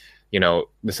them, the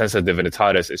sensa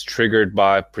divinitatis is triggered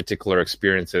by particular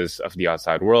experiences of the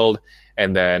outside world,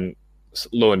 and then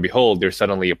lo and behold, there's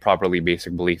suddenly a properly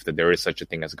basic belief that there is such a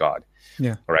thing as God.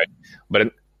 Yeah. Right.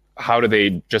 But how do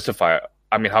they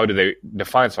how do they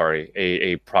define,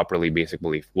 a properly basic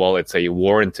belief? Well, it's a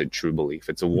warranted true belief.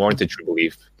 It's a warranted true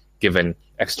belief given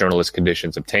externalist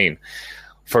conditions obtained.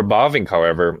 For Bavinck,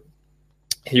 however,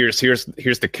 here's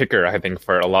the kicker, I think,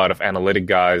 for a lot of analytic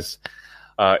guys,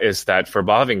 is that for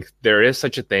Bavinck, there is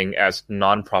such a thing as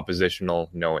non-propositional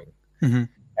knowing.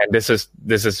 And this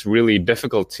is really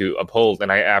difficult to uphold.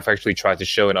 And I've actually tried to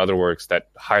show in other works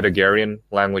that Heideggerian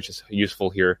language is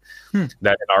useful here,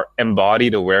 that in our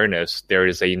embodied awareness, there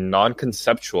is a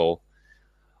non-conceptual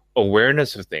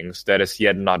awareness of things that is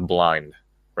yet not blind,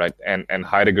 right? And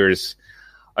Heidegger's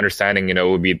understanding,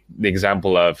 would be the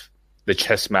example of the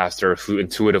chess master who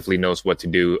intuitively knows what to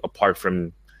do apart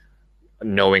from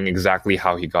knowing exactly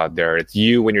how he got there. It's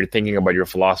you when you're thinking about your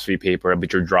philosophy paper,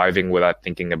 but you're driving without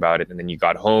thinking about it. And then you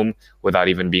got home without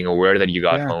even being aware that you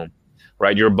got home,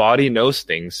 right? Your body knows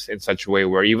things in such a way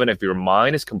where even if your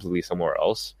mind is completely somewhere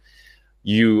else,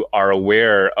 you are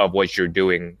aware of what you're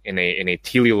doing in a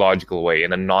teleological way,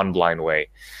 in a non-blind way.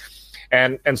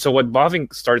 And so what Bavinck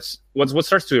what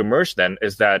starts to emerge then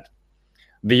is that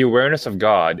the awareness of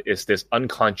God is this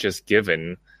unconscious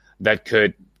given that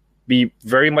could be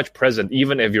very much present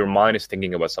even if your mind is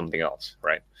thinking about something else,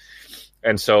 right?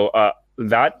 And so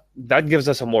that gives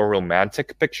us a more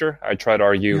romantic picture. I try to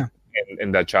argue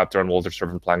in that chapter on Walter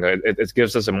Servant Plange. It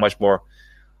gives us a much more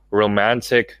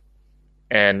romantic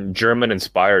and German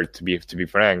inspired, to be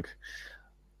frank,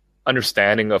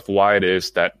 understanding of why it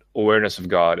is that awareness of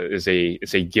God is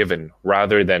a given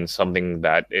rather than something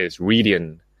that is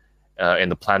Reidian in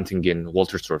the Plantingian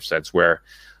Walterstorff sense, where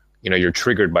you're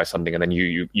triggered by something and then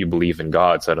you believe in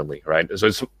God suddenly, right? So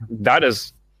that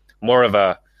is more of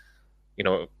a,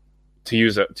 to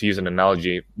use an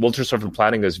analogy, Walterstorff and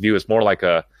Plantinga's view is more like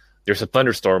there's a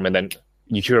thunderstorm and then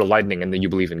you hear lightning and then you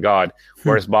believe in God.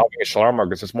 Whereas Bavinck and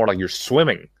Schleiermacher's, it's more like you're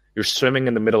swimming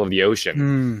in the middle of the ocean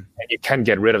and you can't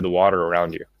get rid of the water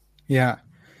around you. Yeah.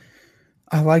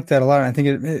 I like that a lot. I think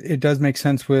it does make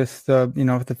sense with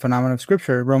the phenomenon of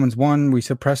Scripture. Romans 1, we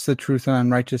suppress the truth and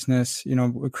unrighteousness.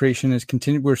 Creation is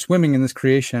continued. We're swimming in this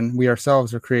creation. We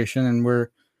ourselves are creation, and we're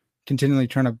continually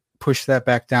trying to push that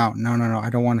back down. No. I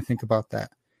don't want to think about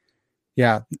that.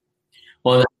 Yeah.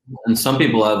 Well, and some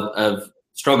people have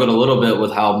struggled a little bit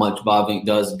with how much Bavinck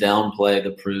does downplay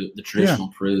the traditional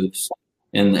proofs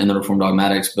in the Reformed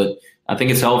dogmatics, but I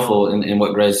think it's helpful in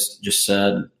what Grace just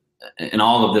said. And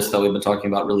all of this that we've been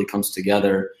talking about really comes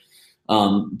together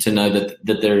to know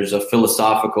that there's a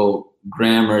philosophical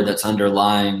grammar that's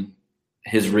underlying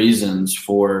his reasons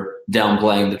for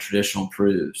downplaying the traditional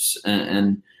proofs.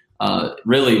 And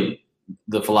really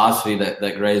the philosophy that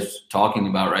Gray's talking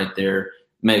about right there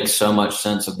makes so much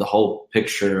sense of the whole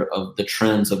picture of the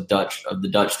trends of the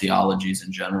Dutch theologies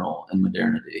in general and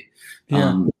modernity.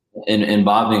 Yeah. And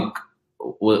Bavinck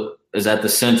is at the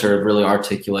center of really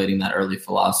articulating that early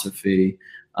philosophy,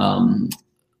 that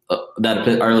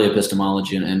early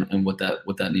epistemology, and what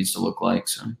that needs to look like.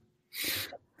 So,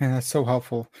 man, that's so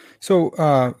helpful.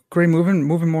 So, Gray,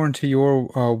 moving more into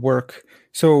your work.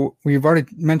 So we've already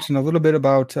mentioned a little bit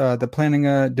about the planning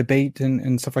debate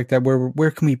and stuff like that.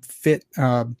 Where can we fit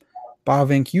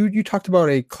Bavinck? You talked about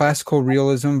a classical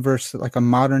realism versus like a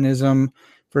modernism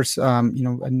versus a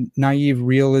naive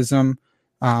realism.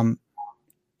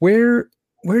 Where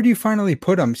do you finally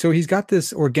put him? So he's got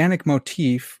this organic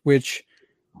motif, which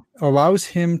allows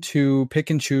him to pick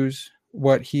and choose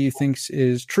what he thinks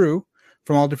is true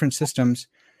from all different systems.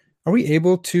 Are we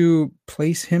able to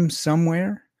place him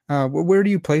somewhere? Where do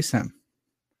you place him?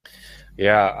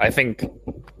 Yeah, I think,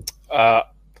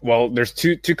 there's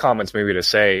two comments maybe to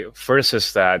say. First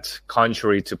is that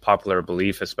contrary to popular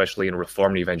belief, especially in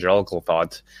Reformed evangelical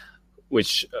thought,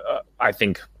 which I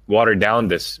think watered down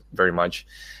this very much,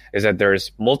 is that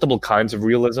there's multiple kinds of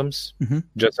realisms,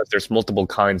 just as there's multiple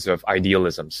kinds of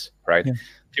idealisms, right? Yeah.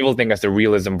 People think as the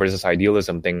realism versus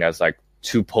idealism thing as like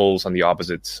two poles on the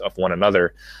opposites of one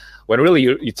another, when really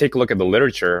you take a look at the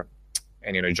literature,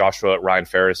 and Joshua Ryan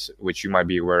Ferris, which you might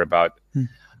be aware about,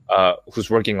 who's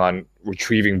working on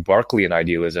retrieving Berkeleyan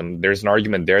idealism, there's an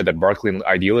argument there that Berkeleyan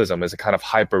idealism is a kind of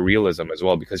hyper-realism as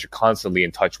well, because you're constantly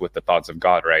in touch with the thoughts of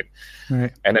God, right?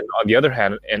 And then on the other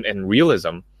hand, in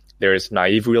realism, there is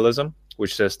naive realism,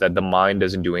 which says that the mind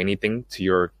doesn't do anything to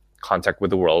your contact with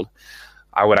the world.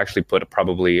 I would actually put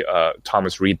probably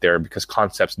Thomas Reid there, because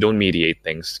concepts don't mediate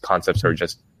things. Concepts are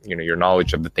just your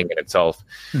knowledge of the thing in itself.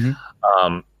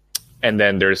 And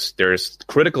then there's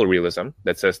critical realism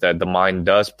that says that the mind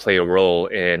does play a role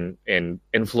in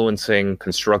influencing,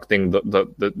 constructing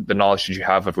the knowledge that you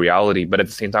have of reality, but at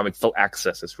the same time, it still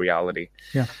accesses reality.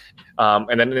 Yeah.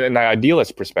 And then in the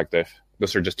idealist perspective,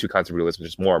 those are just two kinds of realism,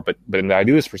 there's more. But in the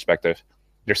idealist perspective,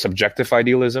 there's subjective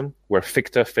idealism, where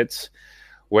ficta fits,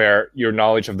 where your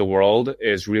knowledge of the world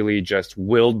is really just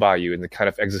willed by you in the kind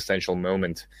of existential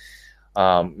moment.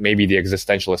 Maybe the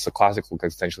existentialist, the classical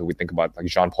existentialist, we think about like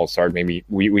Jean-Paul Sartre, maybe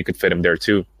we could fit him there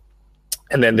too.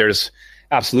 And then there's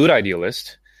absolute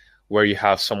idealist, where you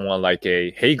have someone like a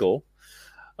Hegel,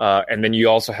 and then you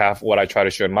also have what I try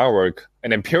to show in my work,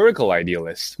 an empirical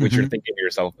idealist, which you're thinking to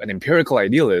yourself, an empirical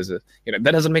idealist, that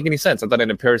doesn't make any sense. I thought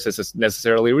an empiricist is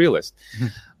necessarily a realist.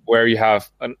 Where you have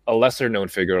a lesser known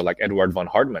figure like Edward von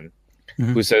Hartmann,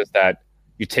 who says that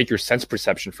you take your sense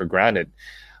perception for granted.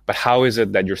 But how is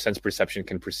it that your sense perception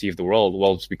can perceive the world?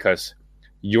 Well, it's because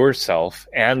yourself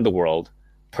and the world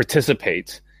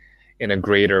participate in a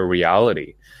greater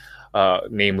reality,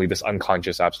 namely this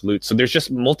unconscious absolute. So there's just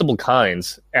multiple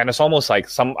kinds. And it's almost like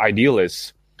some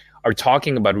idealists are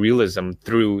talking about realism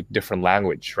through different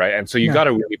language, right? And so you got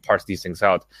to really parse these things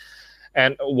out.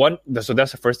 And so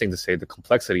that's the first thing to say, the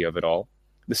complexity of it all.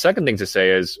 The second thing to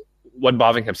say is what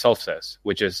Bavinck himself says,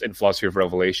 which is in Philosophy of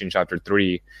Revelation, chapter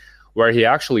 3, where he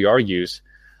actually argues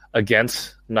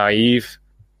against naive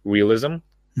realism,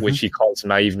 which he calls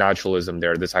naive naturalism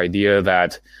there, this idea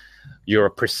that your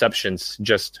perceptions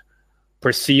just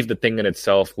perceive the thing in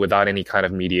itself without any kind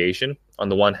of mediation on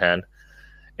the one hand,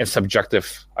 and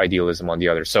subjective idealism on the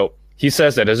other. So he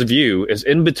says that his view is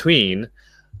in between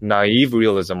naive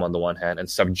realism on the one hand and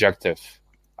subjective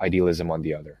idealism on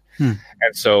the other. And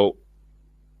so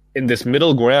in this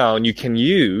middle ground, you can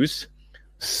use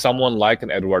someone like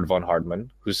an Edward von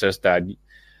Hartmann, who says that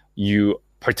you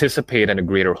participate in a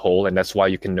greater whole, and that's why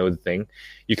you can know the thing.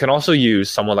 You can also use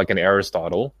someone like an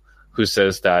Aristotle, who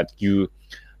says that you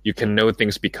can know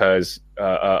things because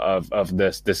of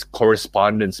this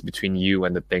correspondence between you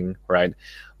and the thing, right?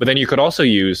 But then you could also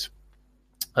use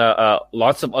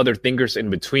lots of other thinkers in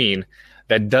between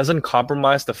that doesn't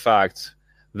compromise the fact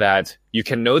that you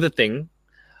can know the thing,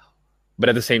 but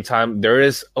at the same time, there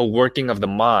is a working of the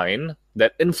mind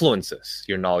that influences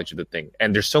your knowledge of the thing.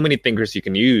 And there's so many thinkers you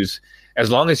can use as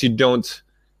long as you don't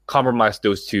compromise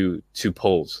those two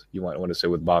poles, you want to say,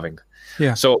 with Bavinck.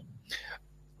 Yeah. So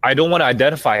I don't want to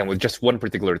identify him with just one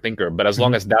particular thinker, but as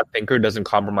long as that thinker doesn't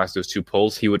compromise those two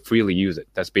poles, he would freely use it.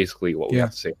 That's basically what we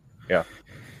have to say. Yeah.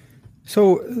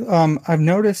 So I've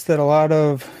noticed that a lot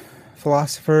of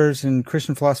philosophers and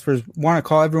Christian philosophers want to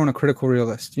call everyone a critical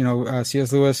realist.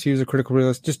 C.S. Lewis, he was a critical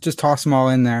realist. Just toss them all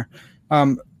in there.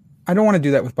 I don't want to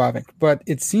do that with Bavinck, but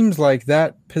it seems like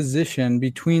that position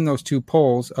between those two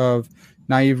poles of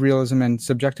naive realism and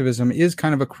subjectivism is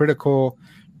kind of a critical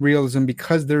realism,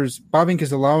 because Bavinck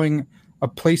is allowing a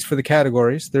place for the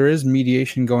categories. There is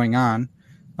mediation going on,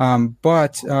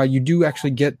 but you do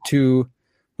actually get to,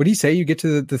 what do you say? You get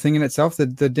to the thing in itself, the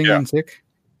ding and sick?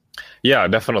 Yeah,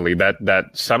 definitely. That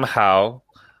somehow,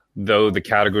 though the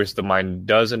categories of the mind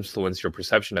does influence your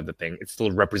perception of the thing, it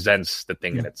still represents the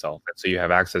thing in itself. And so you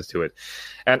have access to it.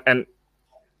 And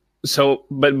so,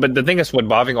 but the thing is, what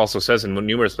Bavinck also says in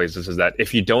numerous places is that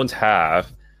if you don't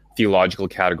have theological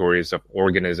categories of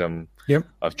organism,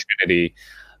 of Trinity,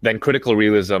 then critical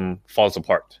realism falls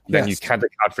apart. Then you can't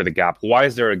account for the gap. Why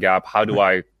is there a gap? How do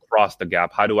I cross the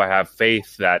gap? How do I have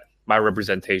faith that my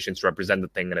representations represent the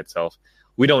thing in itself?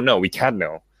 We don't know. We can't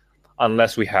know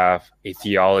unless we have a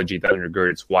theology that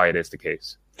undergirds why it is the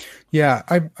case. Yeah,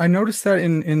 I noticed that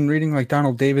in reading like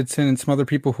Donald Davidson and some other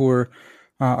people who are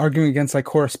arguing against like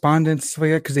correspondence, stuff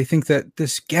like that, because they think that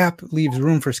this gap leaves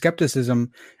room for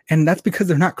skepticism, and that's because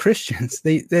they're not Christians.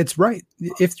 That's right.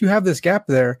 If you have this gap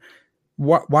there,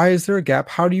 why is there a gap?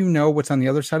 How do you know what's on the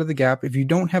other side of the gap? If you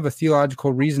don't have a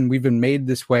theological reason, we've been made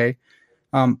this way.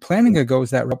 Plantinga goes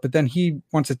that route, but then he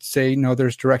wants to say,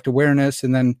 there's direct awareness,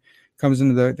 and then comes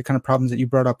into the kind of problems that you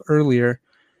brought up earlier.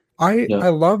 I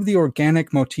love the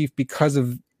organic motif because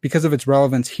of its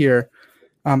relevance here.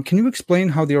 Can you explain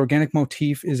how the organic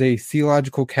motif is a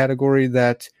theological category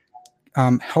that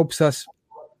helps us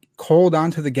hold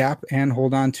on to the gap and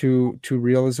hold on to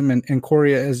realism, and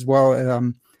Cory, as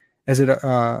well as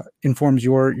it informs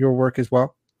your work as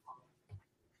well?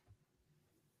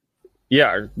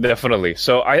 Yeah, definitely.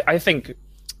 So I think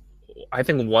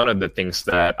one of the things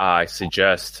that I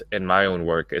suggest in my own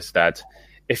work is that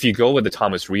if you go with the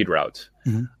Thomas Reid route,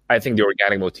 I think the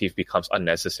organic motif becomes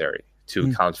unnecessary to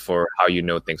account for how you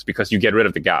know things, because you get rid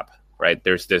of the gap, right?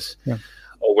 There's this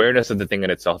awareness of the thing in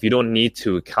itself. You don't need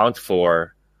to account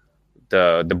for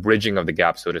the bridging of the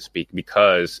gap, so to speak,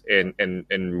 because in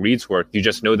Reid's work, you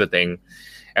just know the thing.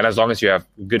 And as long as you have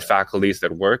good faculties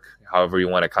that work, however you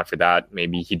want to account for that,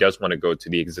 maybe he does want to go to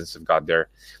the existence of God there.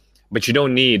 But you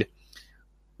don't need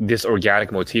this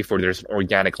organic motif where there's an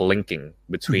organic linking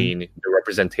between the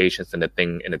representations and the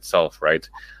thing in itself, right?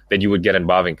 That you would get in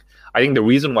Bavinck. I think the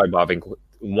reason why Bavinck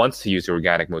wants to use the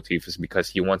organic motif is because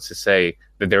he wants to say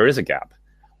that there is a gap,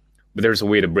 but there's a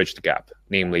way to bridge the gap,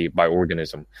 namely by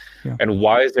organism. And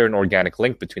why is there an organic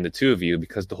link between the two of you?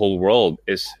 Because the whole world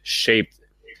is shaped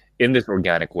in this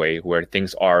organic way where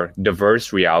things are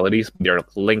diverse realities. They're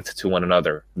linked to one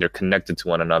another. They're connected to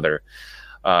one another.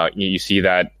 You see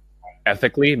that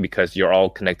ethically because you're all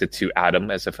connected to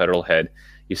Adam as a federal head.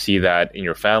 You see that in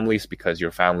your families because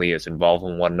your family is involved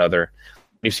in one another.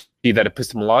 You see that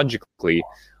epistemologically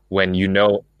when you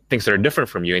know things that are different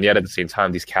from you, and yet at the same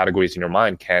time, these categories in your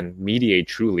mind can mediate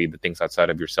truly the things outside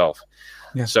of yourself.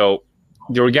 So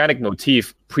the organic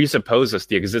motif presupposes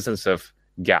the existence of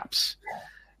gaps.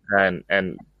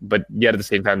 But yet at the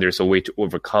same time, there's a way to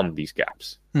overcome these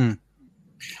gaps. Well,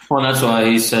 and that's why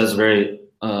he says very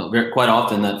quite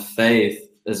often that faith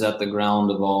is at the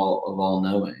ground of all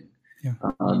knowing.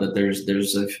 That there's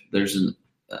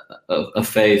a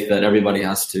faith that everybody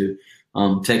has to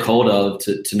take hold of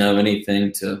to know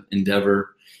anything, to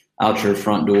endeavor out your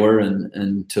front door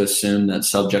and to assume that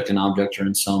subject and object are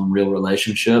in some real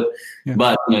relationship. Yeah.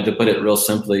 But to put it real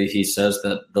simply, he says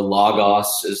that the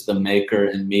Logos is the maker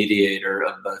and mediator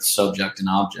of both subject and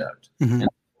object. Mm-hmm. And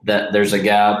that there's a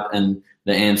gap, and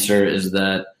the answer is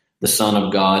that the Son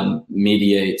of God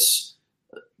mediates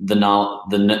the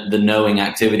knowing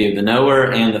activity of the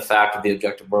knower and the fact of the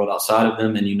objective world outside of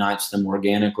them, and unites them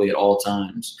organically at all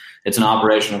times. It's an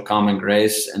operation of common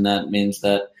grace, and that means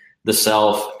that the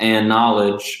self and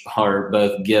knowledge are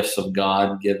both gifts of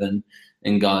God given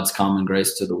in God's common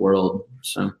grace to the world.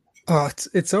 So,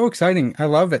 it's so exciting. I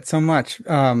love it so much.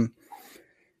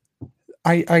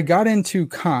 I got into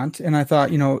Kant, and I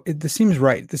thought, this seems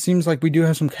right. This seems like we do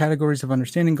have some categories of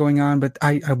understanding going on, but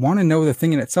I want to know the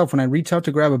thing in itself. When I reach out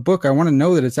to grab a book, I want to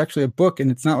know that it's actually a book,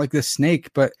 and it's not like this snake,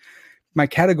 but my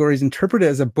categories interpret it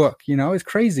as a book. It's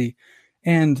crazy.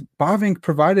 And Bavinck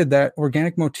provided that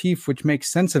organic motif, which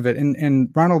makes sense of it. And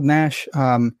Ronald Nash,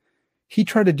 he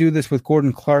tried to do this with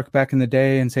Gordon Clark back in the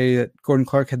day and say that Gordon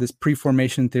Clark had this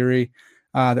preformation theory,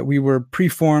 that we were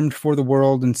preformed for the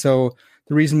world. And so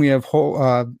the reason we have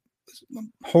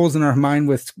holes in our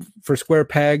mind for square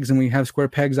pegs, and we have square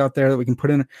pegs out there that we can put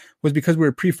in, was because we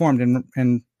were preformed.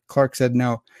 And Clark said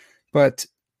no. But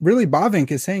really,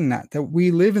 Bavinck is saying that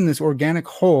we live in this organic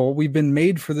whole. We've been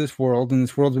made for this world, and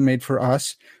this world's been made for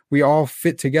us. We all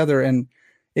fit together, and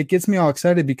it gets me all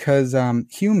excited because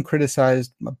Hume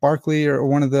criticized Berkeley or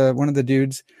one of the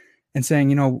dudes, and saying,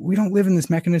 we don't live in this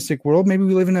mechanistic world. Maybe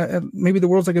we live in maybe the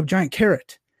world's like a giant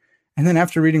carrot. And then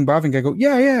after reading Bavinck, I go,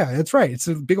 yeah, that's right. It's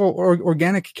a big old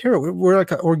organic carrot. We're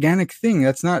like an organic thing.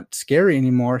 That's not scary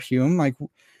anymore, Hume. Like,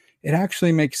 it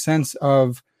actually makes sense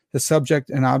of the subject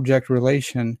and object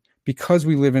relation, because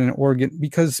we live in an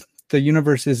because the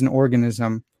universe is an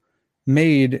organism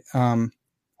made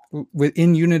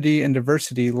within unity and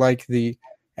diversity, like the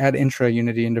ad intra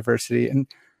unity and diversity. And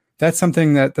that's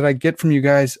something that I get from you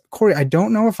guys. Cory, I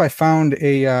don't know if I found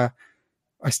a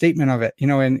statement of it,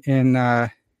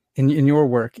 in your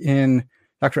work, in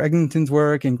Dr. Eglinton's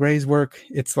work, in Gray's work.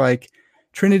 It's like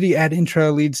Trinity ad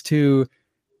intra leads to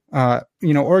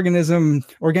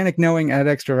organic knowing ad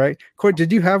extra, right? Cory,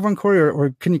 did you have one, Cory,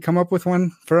 or can you come up with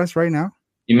one for us right now?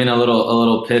 You mean a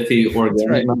little pithy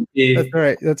organic?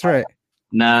 That's right.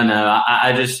 No.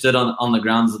 I just stood on the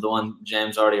grounds of the one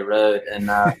James already wrote, and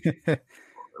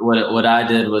what I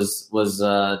did was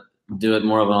do it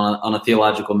more of on a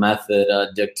theological method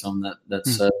dictum that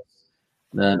says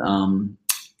that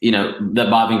that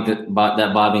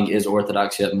Bavinck is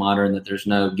orthodox yet modern, that there's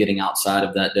no getting outside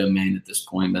of that domain at this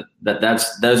point.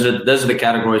 Those are the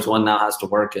categories one now has to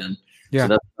work in. Yeah. So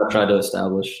that's what I tried to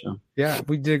establish. So. Yeah,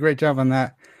 we did a great job on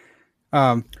that.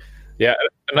 Yeah,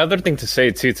 another thing to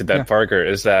say too to that, Parker,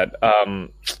 is that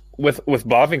with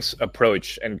Bavinck's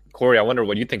approach, and Cory, I wonder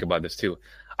what you think about this too.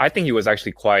 I think he was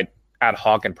actually quite ad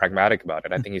hoc and pragmatic about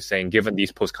it. I think he's saying, given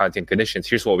these post-Kantian conditions,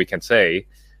 here's what we can say,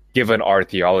 given our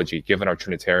theology, given our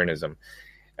Trinitarianism.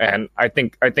 And I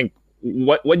think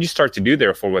what you start to do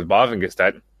therefore with Bavinck is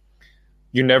that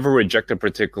you never reject a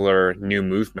particular new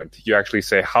movement. You actually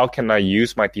say, how can I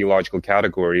use my theological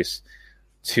categories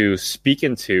to speak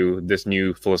into this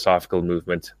new philosophical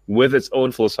movement with its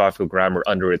own philosophical grammar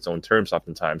under its own terms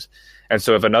oftentimes. And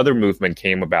so if another movement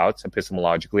came about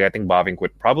epistemologically, I think Bavinck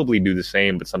would probably do the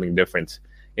same, but something different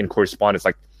in correspondence.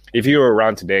 Like if you were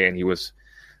around today and he was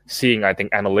seeing, I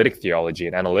think, analytic theology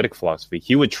and analytic philosophy,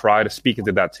 he would try to speak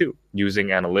into that too,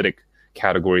 using analytic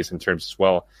categories and terms as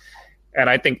well. And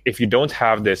I think if you don't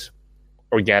have this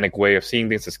organic way of seeing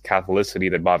things as Catholicity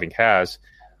that Bavinck has,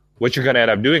 what you're going to end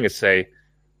up doing is say,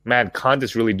 man, Kant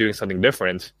is really doing something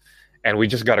different, and we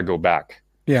just got to go back.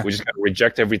 Yeah. We just got to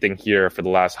reject everything here for the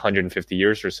last 150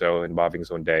 years or so in Bavinck's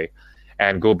own day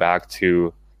and go back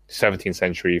to 17th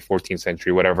century, 14th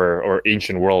century, whatever, or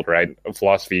ancient world, right?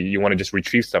 Philosophy. You want to just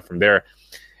retrieve stuff from there.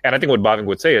 And I think what Bavinck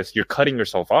would say is you're cutting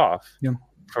yourself off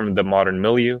from the modern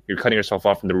milieu. You're cutting yourself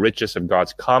off from the riches of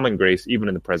God's common grace, even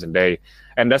in the present day.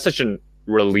 And that's such a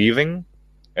relieving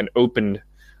and open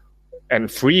and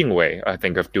freeing way, I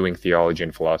think, of doing theology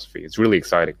and philosophy. It's really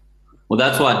exciting. Well,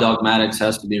 that's why dogmatics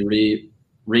has to be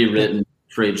rewritten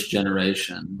for each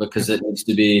generation, because it needs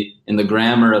to be in the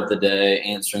grammar of the day,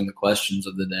 answering the questions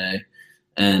of the day.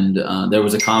 And there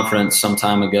was a conference some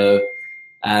time ago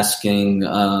asking,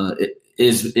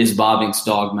 is Bavinck's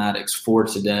dogmatics for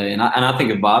today? And I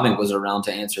think if Bavinck was around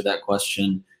to answer that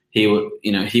question, he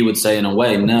would say in a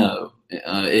way, no.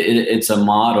 It's a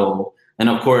model. And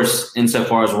of course,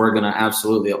 insofar as we're going to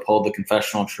absolutely uphold the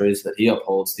confessional truths that he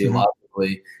upholds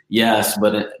theologically, yes,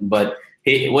 but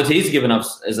what he's given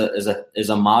us is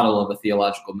a model of a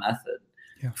theological method.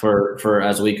 for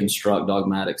as we construct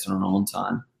dogmatics in our own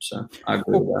time. So I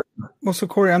agree with that. Well, so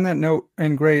Cory, on that note,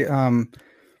 and Gray,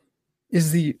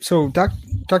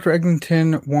 Dr.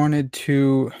 Eglinton wanted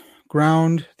to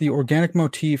ground the organic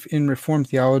motif in Reformed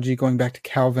theology, going back to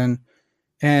Calvin.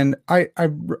 And I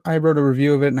wrote a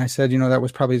review of it, and I said, that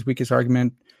was probably his weakest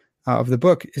argument of the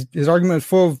book. His argument was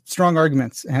full of strong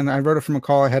arguments, and I wrote it from a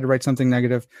call. I had to write something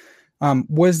negative.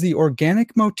 Was the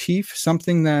organic motif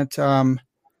something that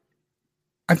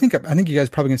I think you guys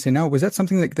are probably going to say no? Was that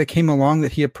something that came along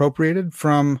that he appropriated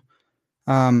from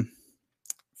the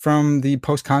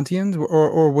post-Kantians,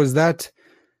 or was that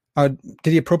did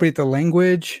he appropriate the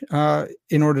language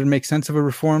in order to make sense of a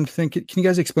Reformed thing? Can you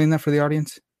guys explain that for the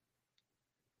audience?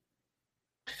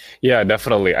 Yeah,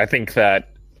 definitely. I think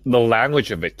that the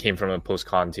language of it came from a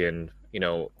post-Kantian,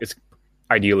 it's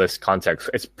idealist context.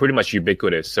 It's pretty much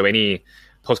ubiquitous. So any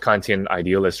post-Kantian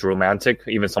idealist, romantic,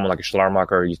 even someone like a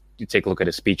Schleiermacher, you take a look at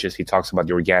his speeches, he talks about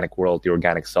the organic world, the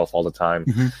organic self all the time.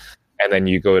 Mm-hmm. And then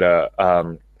you go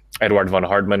to Eduard von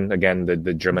Hartmann, again,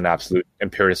 the German absolute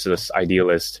empiricist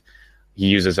idealist. He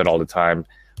uses it all the time.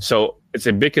 So it's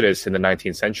ubiquitous in the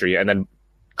 19th century. And then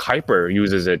Kuyper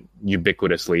uses it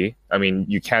ubiquitously. I mean,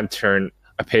 you can't turn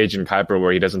a page in Kuyper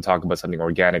where he doesn't talk about something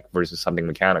organic versus something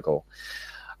mechanical.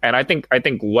 And I think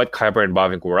what Kuyper and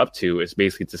Bavinck were up to is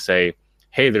basically to say,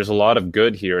 hey, there's a lot of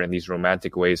good here in these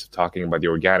romantic ways of talking about the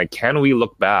organic. Can we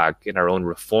look back in our own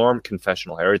Reformed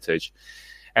confessional heritage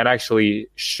and actually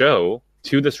show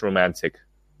to this romantic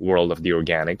world of the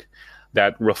organic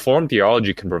that Reformed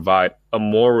theology can provide a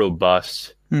more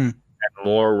robust and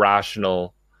more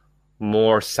rational,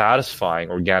 more satisfying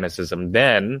organicism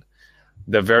than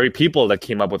the very people that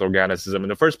came up with organicism in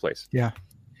the first place. Yeah.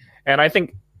 And I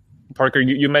think, Parker,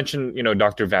 you mentioned,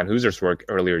 Dr. Van Hooser's work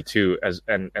earlier too,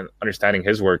 and understanding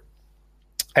his work.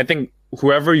 I think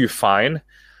whoever you find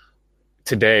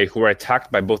today who are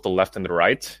attacked by both the left and the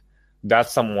right,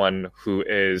 that's someone who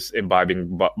is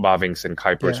imbibing Bavinck's and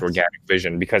Kuyper's organic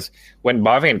vision. Because when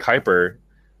Bavinck and Kuyper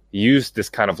used this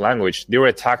kind of language, they were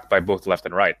attacked by both left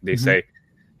and right. They say,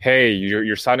 hey,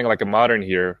 you're sounding like a modern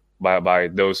here by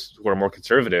those who are more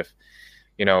conservative.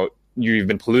 You've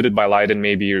been polluted by Leiden,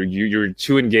 maybe, or you're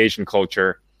too engaged in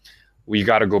culture. Well, you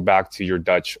got to go back to your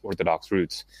Dutch Orthodox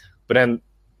roots. But then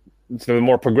the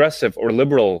more progressive or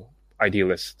liberal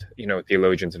idealist,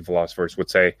 theologians and philosophers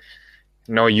would say,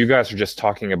 no, you guys are just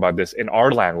talking about this in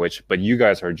our language, but you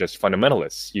guys are just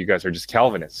fundamentalists. You guys are just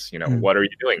Calvinists. What are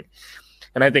you doing?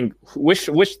 And I think which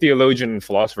theologian and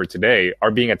philosopher today are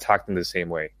being attacked in the same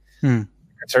way?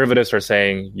 Conservatives are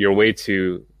saying you're way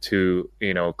too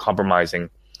compromising.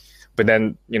 But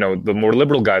then, the more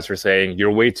liberal guys are saying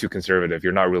you're way too conservative.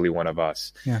 You're not really one of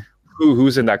us. Yeah.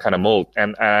 Who's in that kind of mold?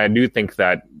 And I do think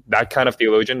that kind of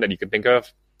theologian that you can think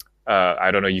of,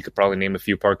 I don't know, you could probably name a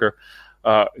few, Parker.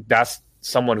 That's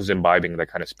someone who's imbibing that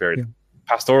kind of spirit. Yeah.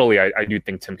 Pastorally, I do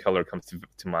think Tim Keller comes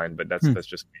to mind, but that's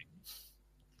just me.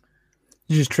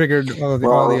 You just triggered all the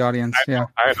audience.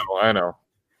 I know.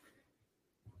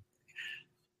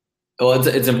 Well,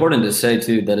 it's important to say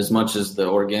too that as much as the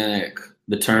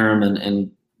term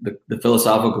and the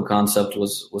philosophical concept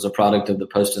was a product of the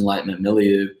post-Enlightenment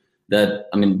milieu,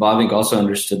 that Bavinck also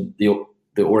understood the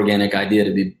organic idea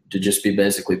to just be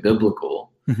basically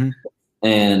biblical,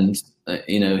 and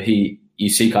you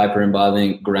see Kuyper and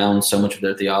Bavinck ground so much of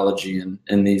their theology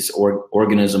in these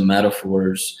organism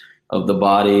metaphors of the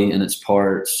body and its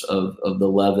parts, of the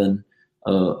leaven,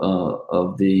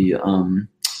 of the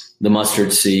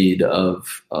mustard seed, of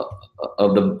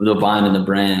the vine and the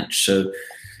branch. So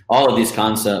all of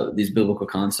these biblical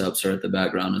concepts are at the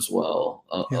background as well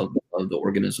of the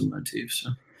organism motif. So.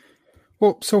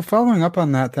 Well, so following up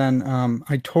on that, then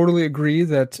I totally agree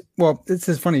that. Well, it's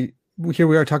just funny. Here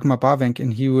we are talking about Bavinck,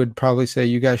 and he would probably say,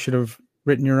 "You guys should have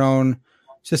written your own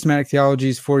systematic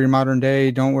theologies for your modern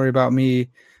day. Don't worry about me."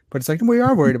 But it's like, we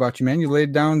are worried about you, man. You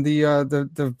laid down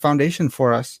the foundation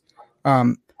for us.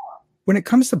 When it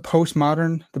comes to the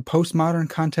postmodern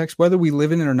context, whether we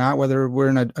live in it or not, whether we're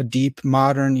in a deep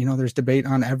modern, there's debate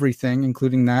on everything,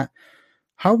 including that.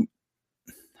 How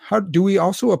do we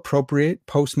also appropriate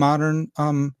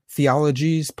postmodern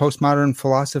theologies, postmodern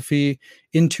philosophy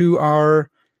into our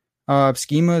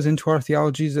schemas, into our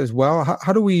theologies as well?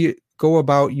 How do we go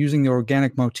about using the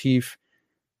organic motif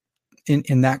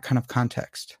in that kind of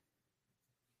context?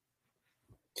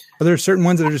 Are there certain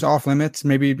ones that are just off limits?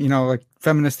 Maybe, like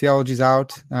feminist theology's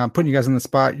out. Putting you guys on the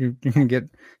spot, you're going to get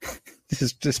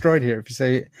just destroyed here if you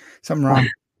say something wrong.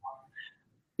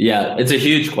 Yeah, it's a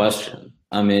huge question.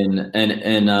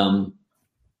 And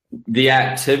the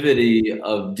activity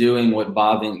of doing what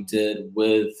Bavinck did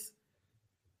with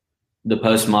the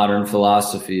postmodern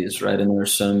philosophies, right? And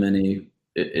there's so many.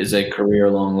 It is a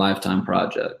career-long, lifetime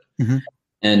project, Mm-hmm.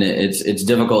 and it's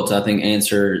difficult to, I think,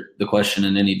 answer the question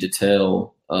in any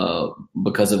detail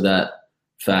because of that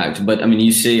fact. But I mean,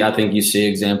 I think you see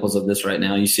examples of this right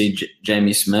now. You see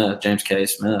James K.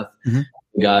 Smith, Mm-hmm.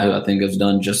 the guy who I think has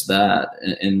done just that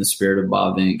in the spirit of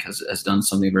Bavinck, has done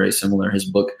something very similar. His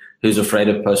book, Who's Afraid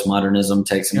of Postmodernism,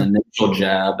 takes an initial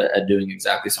jab at doing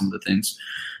exactly some of the things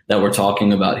that we're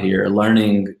talking about here,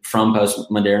 learning from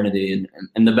postmodernity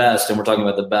and the best, and we're talking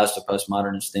about the best of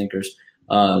postmodernist thinkers.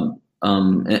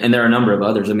 And there are a number of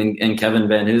others. I mean, and Kevin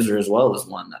Van Hooser as well is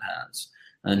one that has,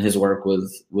 and his work with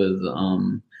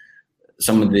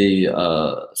some of the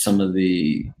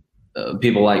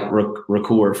people like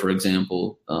Ricoeur, for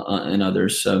example, and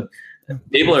others. So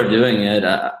people are doing it,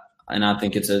 and I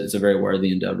think it's a very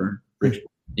worthy endeavor.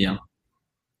 Yeah.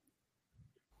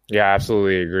 Yeah,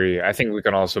 absolutely agree. I think we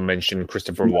can also mention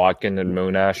Christopher Watkin at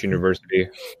Monash University,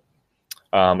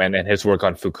 and his work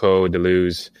on Foucault,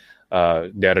 Deleuze,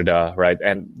 Derrida, right?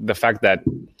 And the fact that,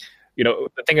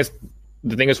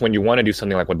 the thing is when you want to do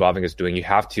something like what Bavinck is doing, you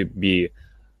have to be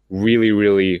really,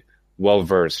 really well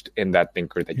versed in that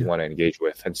thinker that you want to engage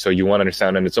with, and so you want to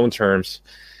understand in its own terms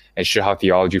and show how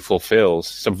theology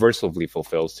subversively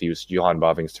fulfills, to use Johann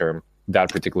Bavinck's term, that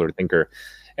particular thinker.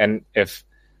 And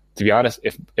to be honest,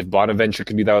 if Bonaventure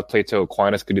could do that with Plato,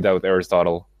 Aquinas could do that with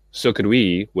Aristotle, so could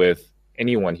we with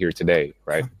anyone here today,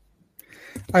 right?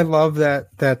 I love that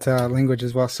language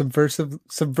as well.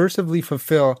 Subversively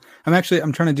fulfill. I'm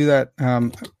trying to do that.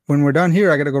 When we're done here,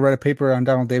 I got to go write a paper on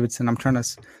Donald Davidson. I'm trying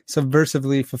to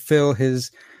subversively fulfill his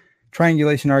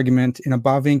triangulation argument in a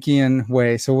Bavinckian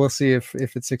way. So we'll see if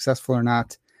it's successful or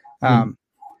not.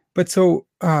 But so,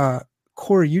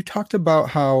 Cory, you talked about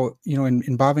how,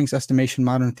 in Bavinck's estimation,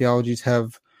 modern theologies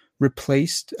have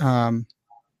replaced,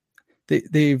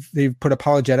 they've put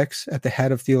apologetics at the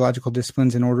head of theological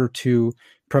disciplines in order to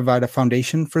provide a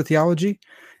foundation for theology,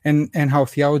 and how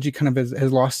theology kind of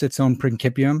has lost its own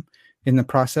principium in the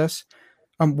process.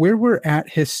 Where we're at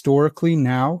historically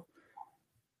now,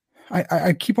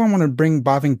 I keep on wanting to bring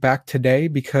Bavinck back today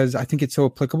because I think it's so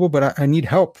applicable, but I need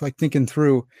help, like thinking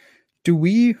through, do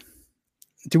we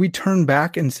turn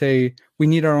back and say we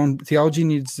need our own theology,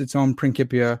 needs its own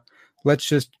principia? Let's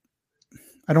just,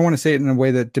 I don't want to say it in a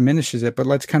way that diminishes it, but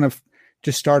let's kind of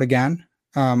just start again.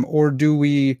 Or do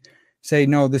we say,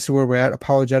 no, this is where we're at,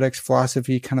 apologetics,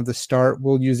 philosophy, kind of the start.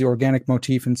 We'll use the organic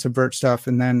motif and subvert stuff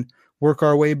and then work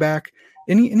our way back.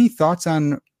 Any thoughts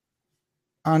on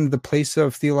the place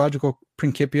of theological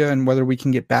principia and whether we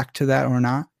can get back to that or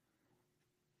not?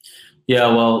 Yeah,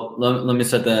 well, let me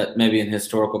set that maybe in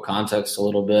historical context a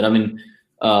little bit. I mean,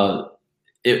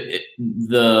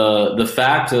 the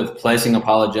fact of placing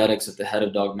apologetics at the head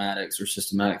of dogmatics or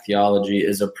systematic theology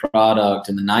is a product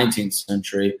in the 19th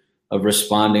century of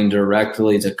responding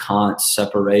directly to Kant's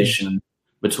separation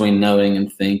between knowing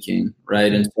and thinking,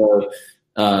 right? And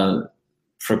so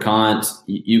for Kant,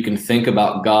 you can think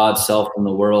about God's self in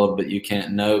the world, but you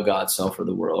can't know God's self or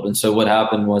the world. And so what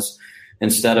happened was,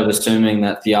 instead of assuming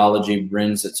that theology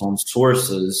brings its own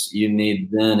sources, you need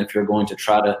then, if you're going to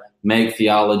try to make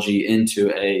theology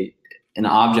into an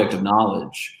object of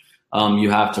knowledge, you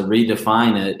have to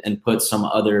redefine it and put some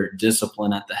other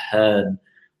discipline at the head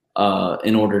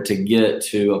in order to get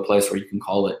to a place where you can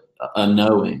call it a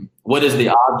knowing. What is the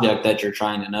object that you're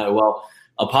trying to know? Well,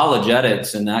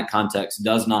 apologetics in that context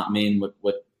does not mean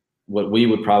what we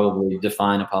would probably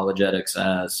define apologetics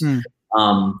as.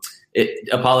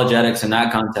 Apologetics in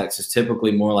that context is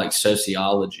typically more like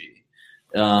sociology.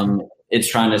 It's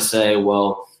trying to say,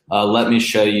 well, let me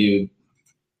show you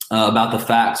about the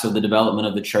facts of the development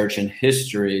of the church in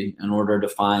history in order to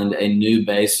find a new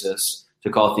basis to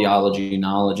call theology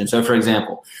knowledge. And so, for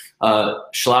example,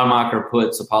 Schleiermacher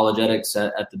puts apologetics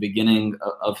at the beginning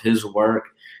of his work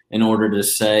in order to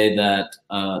say that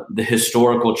the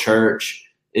historical church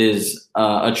is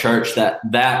a church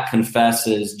that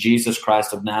confesses Jesus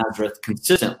Christ of Nazareth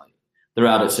consistently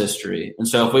throughout its history. And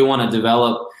so if we want to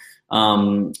develop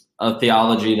a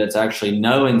theology that's actually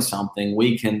knowing something,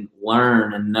 we can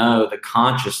learn and know the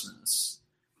consciousness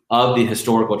of the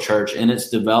historical church in its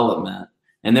development.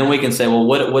 And then we can say, well,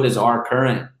 what is our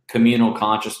current communal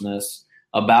consciousness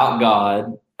about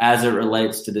God as it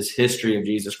relates to this history of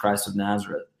Jesus Christ of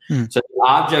Nazareth? So the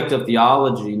object of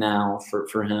theology now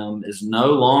for him is no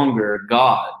longer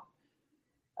God,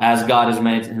 as God has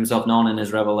made himself known in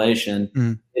his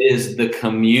revelation. It is the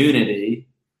community,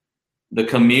 the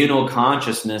communal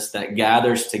consciousness that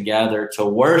gathers together to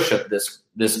worship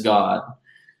this God.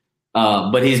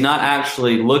 But he's not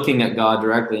actually looking at God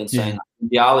directly and saying, in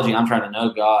theology, I'm trying to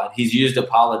know God. He's used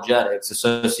apologetics, a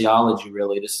sociology,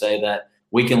 really, to say that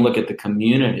we can look at the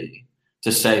community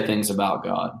to say things about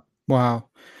God. Wow.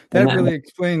 That really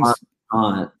explains.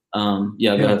 Go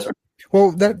ahead, sir.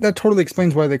 Well, that totally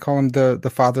explains why they call him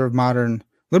the father of modern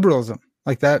liberalism.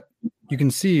 Like that, you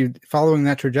can see following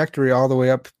that trajectory all the way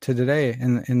up to today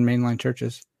in mainline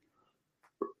churches.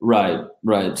 Right.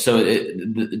 So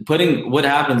what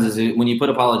happens is when you put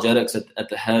apologetics at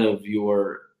the head of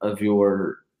your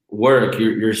work,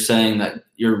 you're saying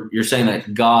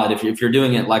that God, if you're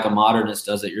doing it like a modernist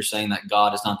does it, you're saying that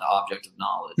God is not the object of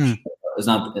knowledge. Is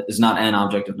not an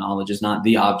object of knowledge. Is not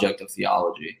the object of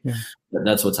theology. Yeah.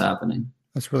 That's what's happening.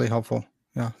 That's really helpful.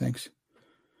 Yeah, thanks.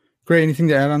 Great. Anything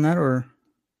to add on that, or?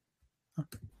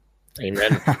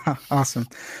 Amen. Awesome.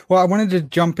 Well, I wanted to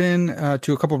jump in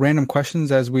to a couple random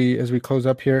questions as we close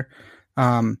up here.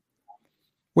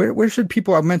 Where should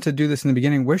people? I meant to do this in the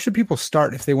beginning. Where should people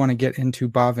start if they want to get into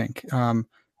Bavinck?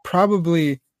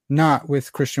 Probably not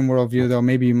with Christian worldview, though.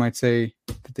 Maybe you might say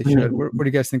that they should. Where do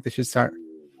you guys think they should start?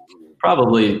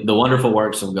 Probably The Wonderful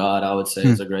Works of God, I would say,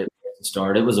 is a great place to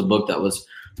start. It was a book that was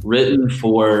written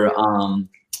for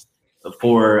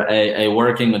a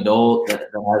working adult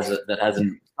that has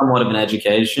somewhat of an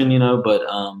education, but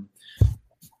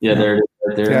there it is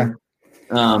right there.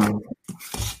 Yeah.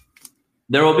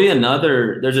 There will be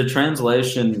there's a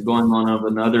translation going on of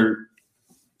another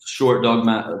short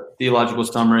theological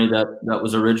summary that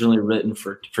was originally written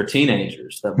for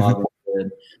teenagers that Bavinck did.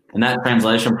 And that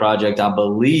translation project, I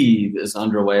believe, is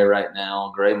underway right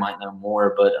now. Gray might know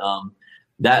more, but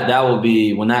that will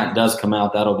be, when that does come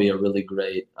out, that'll be a really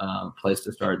great place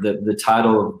to start. The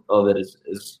title of it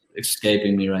is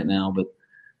escaping me right now, but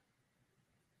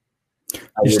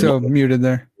You're still muted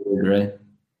there. Gray.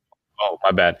 Oh,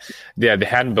 my bad. Yeah, the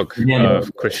Handbook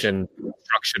of Christian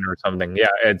Instruction or something. Yeah,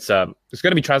 it's going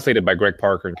to be translated by Greg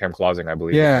Parker and Cam Clausing, I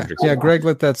believe. Yeah. Greg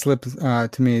let that slip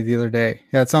to me the other day.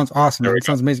 Yeah, it sounds awesome. It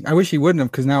sounds amazing. I wish he wouldn't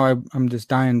have, because now I'm just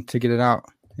dying to get it out.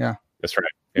 Yeah, that's right.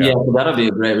 Yeah, that'll be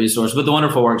a great resource. But The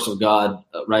Wonderful Works of God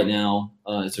right now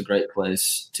is a great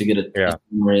place to get a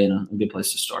summary and a good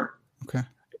place to start. Okay.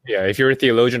 Yeah, if you're a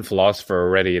theologian philosopher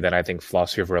already, then I think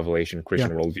philosophy of revelation, Christian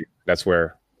worldview, that's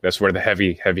where the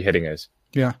heavy hitting is.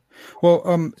 Yeah.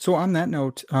 Well, so on that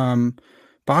note,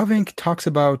 Bavinck talks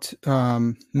about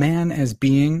man as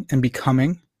being and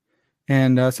becoming,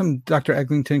 and some Dr.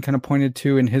 Eglinton kind of pointed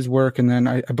to in his work, and then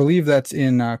I believe that's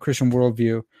in Christian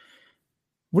worldview.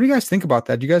 What do you guys think about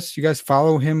that? Do you guys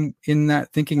follow him in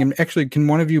that thinking? And actually, can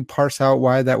one of you parse out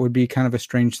why that would be kind of a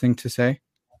strange thing to say?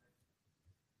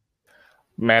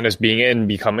 Man as being and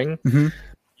becoming. Mm-hmm.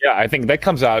 Yeah, I think that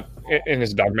comes out in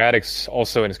his dogmatics,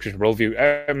 also in his Christian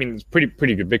worldview. I mean, it's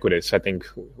pretty ubiquitous, I think,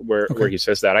 where he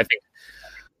says that. I think,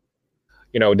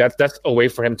 that's a way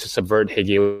for him to subvert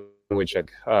Hegelian language,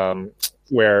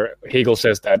 where Hegel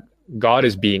says that God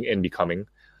is being and becoming.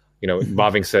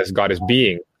 Bavinck says God is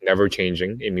being, never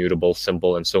changing, immutable,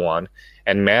 simple, and so on.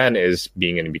 And man is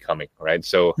being and becoming, right?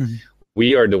 So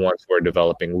we are the ones who are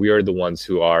developing. We are the ones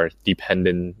who are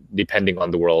depending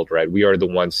on the world, right? We are the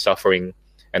ones suffering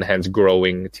and hence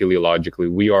growing teleologically.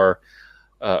 We are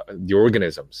the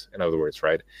organisms, in other words,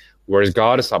 right? Whereas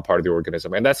God is not part of the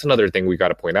organism. And that's another thing we got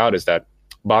to point out, is that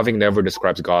Bavinck never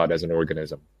describes God as an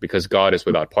organism, because God is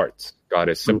without parts. God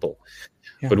is simple.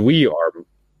 Yeah. But we are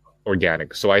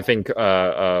organic. So I think,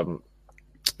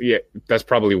 that's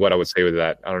probably what I would say with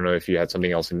that. I don't know if you had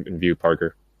something else in view,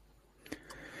 Parker.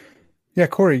 Yeah,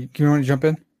 Cory, do you want to jump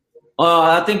in?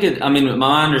 I think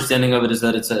my understanding of it is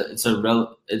that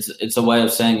it's a way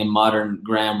of saying in modern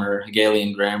grammar,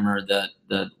 Hegelian grammar,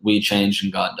 that we change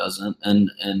and God doesn't,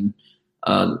 and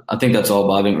I think that's all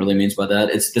Bavinck really means by that.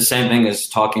 It's the same thing as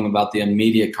talking about the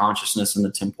immediate consciousness and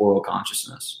the temporal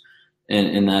consciousness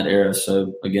in that era.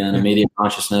 So again, immediate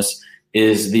consciousness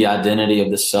is the identity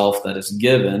of the self that is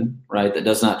given, right? That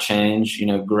does not change.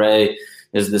 Gray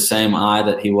is the same I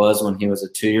that he was when he was a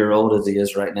 2-year-old as he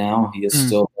is right now. He is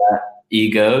still that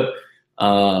ego.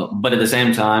 But at the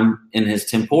same time, in his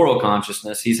temporal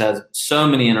consciousness, he's had so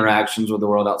many interactions with the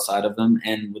world outside of him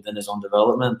and within his own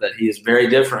development that he is very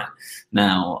different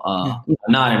now.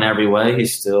 Not in every way.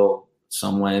 He's still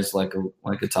some ways like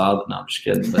a child. No, I'm just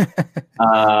kidding. But,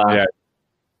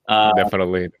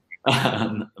 definitely.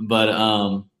 But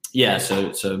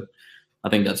so I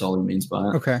think that's all he means by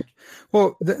it. Okay.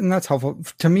 Well, and that's helpful.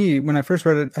 To me, when I first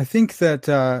read it, I think that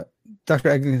Dr.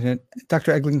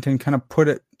 Eglinton kind of put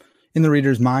it in the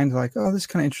reader's mind, like, oh, this is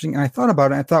kind of interesting. And I thought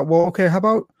about it. I thought, well, okay, how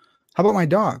about my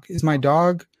dog? Is my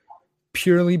dog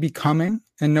purely becoming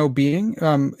and no being.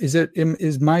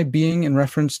 Is my being in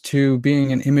reference to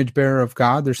being an image bearer of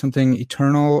God? There's something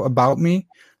eternal about me,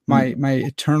 my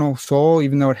eternal soul,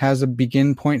 even though it has a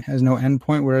begin point, has no end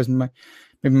point. Whereas maybe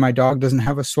my dog doesn't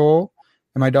have a soul,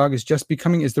 and my dog is just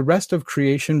becoming. Is the rest of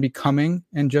creation becoming,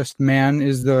 and just man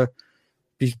is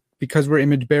because we're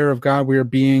image bearer of God, we are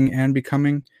being and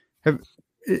becoming.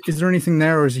 Is there anything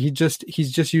there, or is he's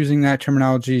just using that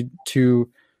terminology to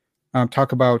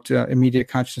talk about immediate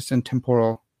consciousness and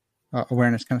temporal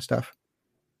awareness kind of stuff?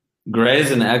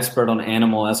 Gray's an expert on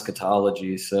animal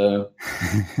eschatology, so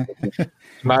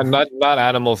not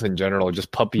animals in general,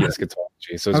 just puppy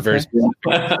eschatology. So it's Okay.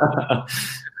 very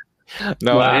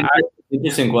no. Well,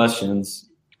 interesting questions.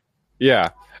 Yeah,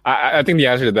 I think the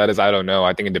answer to that is I don't know.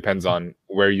 I think it depends on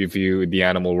where you view the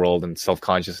animal world and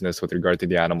self-consciousness with regard to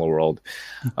the animal world,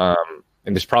 and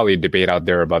there's probably a debate out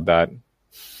there about that.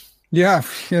 Yeah,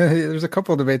 there's a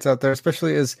couple of debates out there,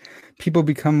 especially as people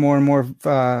become more and more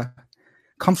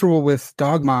comfortable with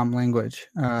dog mom language.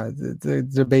 The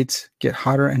debates get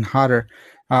hotter and hotter.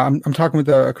 I'm talking with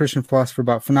a Christian philosopher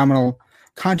about phenomenal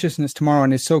consciousness tomorrow,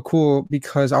 and it's so cool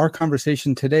because our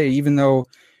conversation today, even though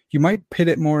you might pit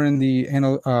it more in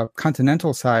the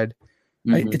continental side,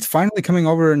 it's finally coming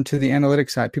over into the analytic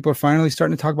side. People are finally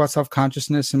starting to talk about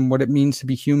self-consciousness and what it means to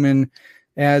be human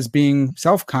as being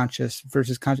self-conscious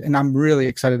versus conscious. And I'm really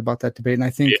excited about that debate. And I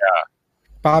think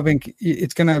Bavinck,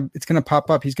 it's gonna pop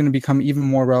up. He's gonna become even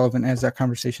more relevant as that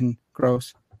conversation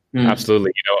grows.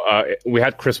 Absolutely. We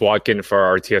had Chris Watkin for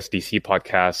our TSDC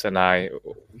podcast, and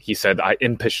he said I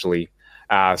impishly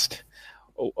asked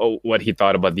what he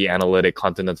thought about the analytic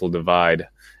continental divide.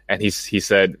 And he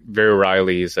said very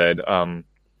wryly, he said,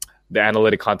 the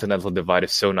analytic continental divide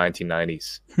is so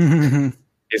 1990s.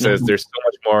 He says there's so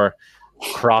much more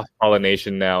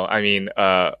cross-pollination now. I mean,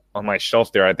 on my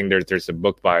shelf there, I think there's a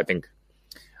book by,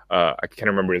 I can't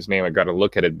remember his name. I got to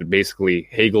look at it, but basically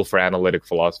Hegel for analytic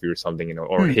philosophy or something,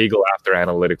 or Hegel after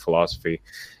analytic philosophy.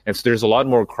 And so there's a lot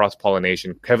more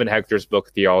cross-pollination. Kevin Hector's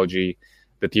book, Theology,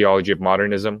 the Theology of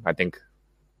Modernism, I think,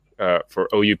 for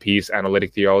OUP's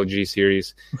analytic theology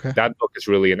series. Okay. That book is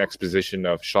really an exposition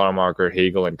of Schleiermacher,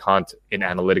 Hegel, and Kant in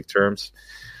analytic terms.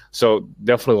 So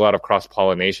definitely a lot of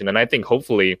cross-pollination. And I think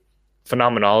hopefully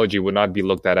phenomenology would not be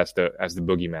looked at as the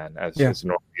boogeyman, as it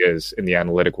normally is in the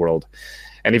analytic world.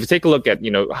 And if you take a look at,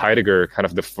 Heidegger, kind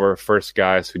of the first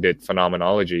guys who did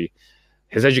phenomenology,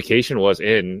 his education was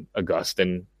in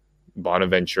Augustine,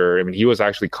 Bonaventure. I mean, he was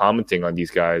actually commenting on these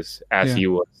guys as he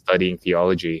was studying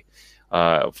theology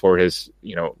for his,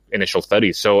 initial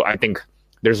studies. So I think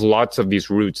there's lots of these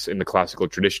roots in the classical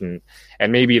tradition,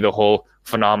 and maybe the whole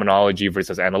phenomenology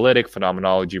versus analytic,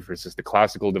 phenomenology versus the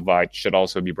classical divide should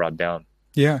also be brought down.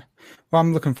 Yeah. Well,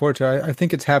 I'm looking forward to it. I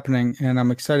think it's happening, and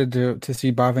I'm excited to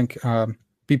see Bavinck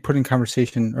be put in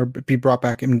conversation or be brought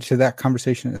back into that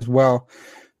conversation as well.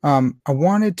 I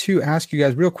wanted to ask you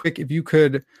guys real quick if you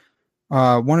could,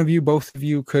 both of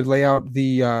you could lay out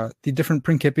the different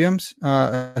principiums,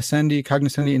 ascendi,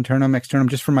 cognoscendi, internum, externum,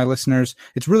 just for my listeners.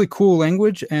 It's really cool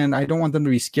language, and I don't want them to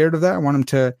be scared of that. I want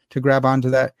them to grab onto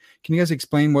that. Can you guys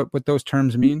explain what those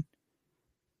terms mean?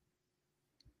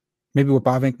 Maybe what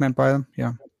Bavinck meant by them?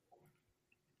 Yeah.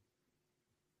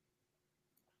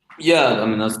 Yeah, I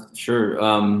mean, that's sure.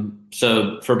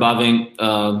 So for Bavinck,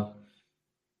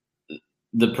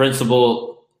 the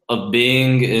principle of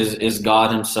being is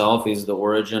God himself. He's the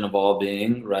origin of all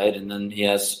being, right? And then he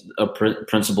has a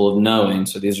principle of knowing.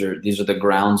 So these are the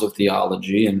grounds of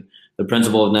theology. And the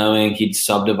principle of knowing, he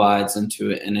subdivides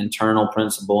into an internal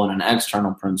principle and an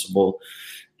external principle.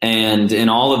 And in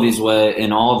all of these ways,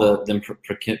 in all the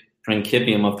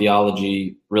principium of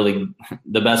theology, really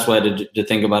the best way to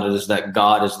think about it is that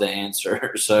God is the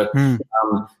answer. So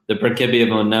the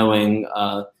principium of knowing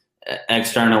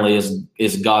externally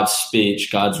is God's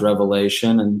speech, God's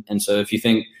revelation. And so if you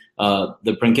think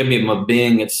the principium of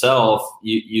being itself,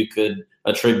 you could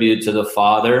attribute to the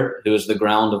Father, who is the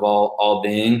ground of all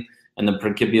being. And the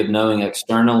principium of knowing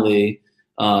externally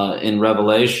in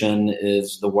Revelation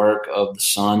is the work of the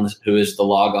Son, who is the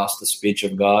Logos, the speech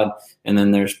of God. And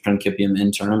then there's principium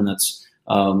internum, that's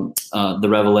the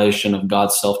revelation of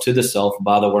God's self to the self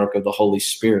by the work of the Holy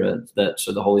Spirit.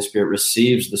 So the Holy Spirit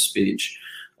receives the speech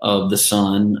of the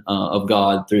Son, of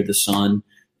God through the Son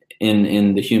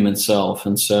in the human self.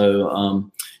 And so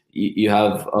you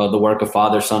have the work of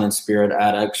Father, Son, and Spirit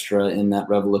ad extra in that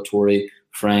revelatory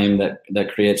frame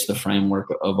that creates the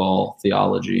framework of all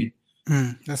theology.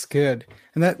 That's good.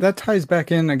 And that ties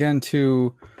back in again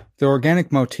to the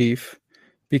organic motif,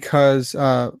 because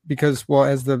well,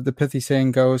 as the pithy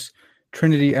saying goes,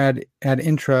 Trinity ad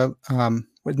intra,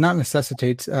 not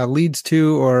necessitates, leads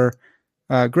to, or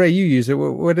Gray, you use it.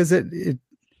 What is it?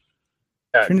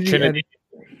 Trinity.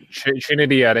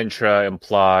 Trinity ad intra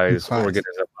implies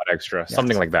organism ad extra,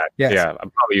 something like that. Yes. Yeah, I'll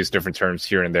probably use different terms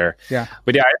here and there. Yeah.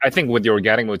 But yeah, I think with the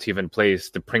organic motif in place,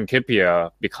 the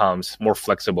Principia becomes more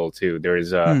flexible too. There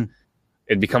is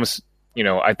it becomes,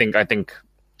 I think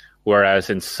whereas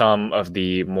in some of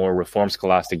the more Reformed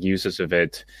scholastic uses of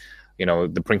it,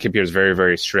 the Principia is very,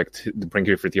 very strict. The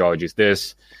Principia for theology is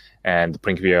this, and the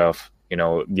Principia of,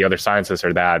 the other sciences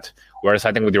are that. Whereas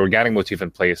I think with the organic motif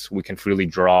in place, we can freely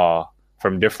draw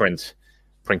from different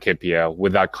Principia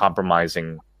without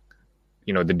compromising,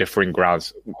 the differing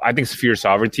grounds. I think sphere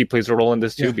sovereignty plays a role in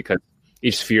this too, because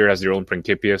each sphere has their own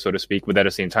Principia, so to speak, but at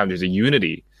the same time, there's a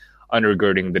unity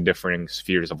undergirding the differing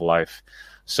spheres of life.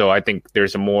 So I think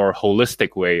there's a more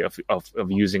holistic way of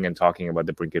using and talking about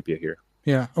the Principia here.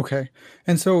 Yeah. Okay.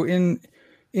 And so in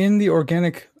the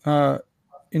organic,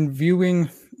 in viewing,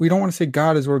 we don't want to say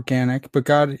God is organic, but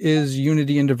God is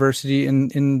unity and diversity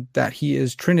in that he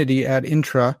is Trinity ad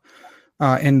intra.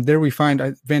 And there we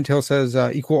find, Van Til says,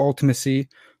 equal ultimacy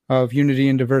of unity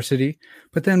and diversity.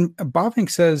 But then Bavinck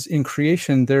says in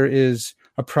creation, there is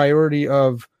a priority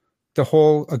of the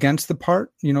whole against the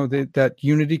part, that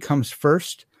unity comes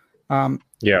first. I'm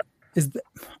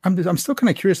still kind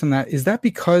of curious on that. Is that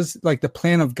because like the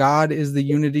plan of God is the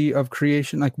unity of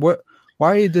creation? Like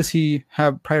why does he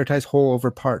have prioritized whole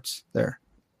over parts there?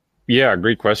 Yeah,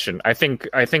 great question. I think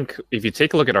if you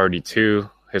take a look at RD2,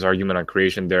 his argument on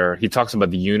creation there, he talks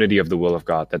about the unity of the will of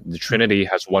God, that the Trinity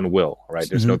has one will, right?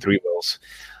 There's no three wills,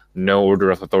 no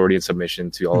order of authority and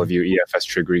submission to all of you EFS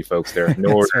triggery folks there.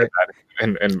 No order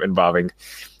in Bavinck.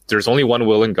 There's only one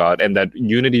will in God, and that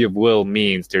unity of will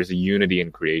means there's a unity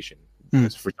in creation.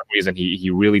 Because for some reason, he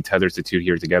really tethers the two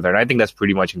here together. And I think that's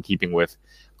pretty much in keeping with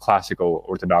classical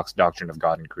Orthodox doctrine of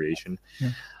God and creation.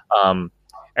 And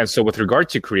so with regard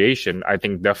to creation, I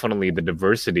think definitely the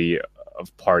diversity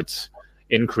of parts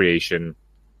in creation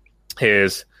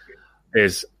is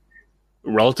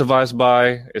relativized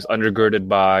by, is undergirded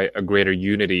by a greater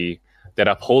unity that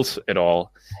upholds it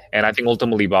all. And I think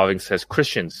ultimately Bavinck says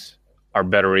Christians are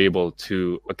better able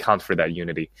to account for that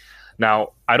unity.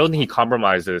 Now, I don't think he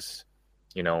compromises,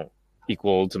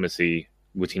 equal ultimacy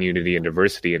between unity and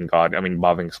diversity in God. I mean,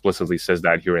 Bavinck explicitly says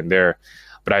that here and there.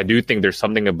 But I do think there's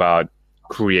something about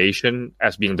creation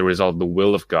as being the result of the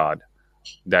will of God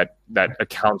that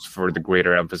accounts for the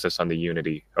greater emphasis on the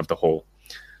unity of the whole.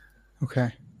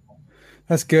 Okay.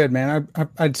 That's good, man.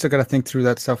 I still got to think through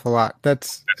that stuff a lot.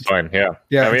 That's fine. Yeah.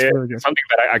 Yeah. I mean, really it's something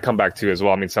that I come back to as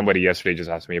well. I mean, somebody yesterday just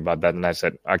asked me about that, and I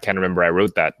said, I can't remember I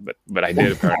wrote that, but I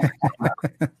did apparently.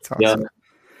 That's awesome.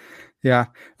 Yeah.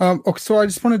 Okay, so I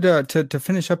just wanted to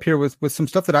finish up here with some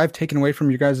stuff that I've taken away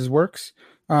from you guys' works.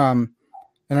 And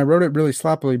I wrote it really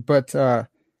sloppily, but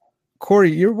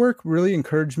Cory, your work really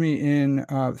encouraged me in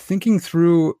thinking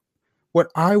through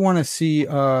what I want to see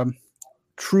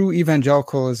true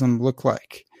evangelicalism look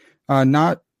like.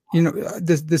 Not,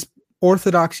 this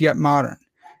orthodox yet modern,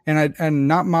 and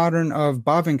not modern of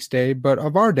Bavinck's day, but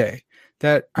of our day.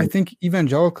 That I think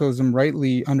evangelicalism,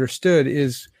 rightly understood,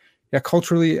 is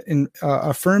culturally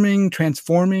affirming,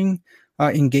 transforming,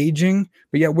 engaging,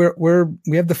 but yet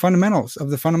we have the fundamentals of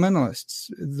the fundamentalists,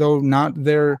 though not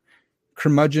their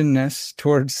curmudgeonness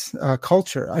towards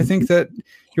culture. I think that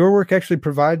your work actually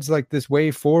provides like this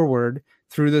way forward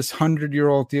through this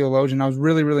 100-year-old theologian. I was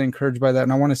really, really encouraged by that,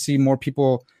 and I want to see more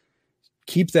people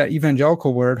keep that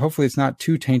evangelical word. Hopefully, it's not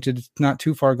too tainted, it's not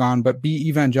too far gone, but be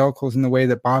evangelicals in the way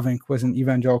that Bavinck was an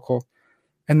evangelical.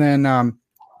 And then,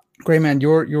 Gray man,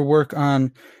 your work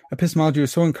on epistemology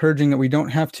was so encouraging that we don't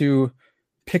have to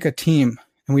pick a team,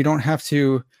 and we don't have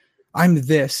to, I'm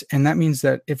this, and that means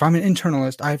that if I'm an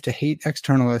internalist, I have to hate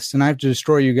externalists, and I have to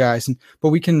destroy you guys. But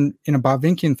we can, in a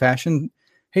Bavinckian fashion,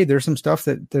 hey, there's some stuff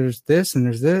that there's this and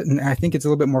there's this, and I think it's a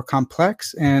little bit more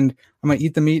complex, and I'm going to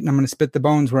eat the meat and I'm going to spit the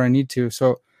bones where I need to.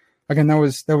 So again, that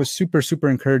was super, super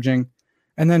encouraging.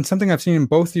 And then something I've seen in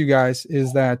both of you guys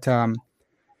is that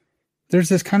there's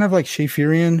this kind of like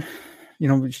Schaefferian,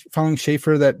 following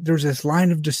Schaeffer, that there's this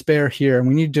line of despair here. And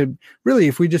we need to really,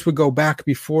 if we just would go back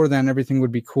before then, everything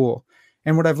would be cool.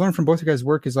 And what I've learned from both of you guys'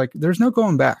 work is like, there's no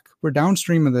going back. We're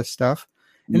downstream of this stuff.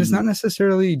 And it's not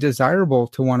necessarily desirable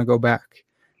to want to go back.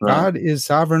 Right. God is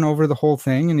sovereign over the whole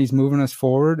thing, and he's moving us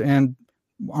forward, and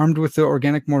armed with the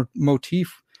organic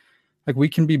motif, like we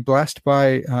can be blessed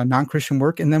by non-Christian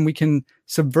work, and then we can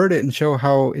subvert it and show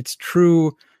how its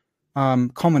true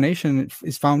culmination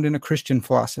is found in a Christian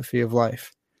philosophy of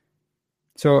life.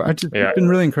 So I've been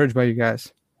really encouraged by you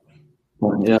guys.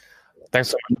 Yeah. Thanks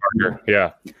so much, Parker.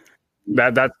 Yeah.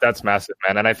 That's massive,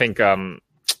 man. And I think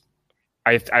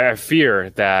I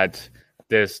fear that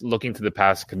this looking to the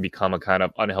past can become a kind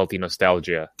of unhealthy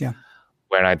nostalgia. Yeah.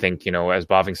 When I think, as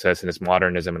Bavinck says in his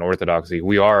modernism and orthodoxy,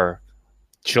 we are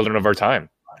children of our time.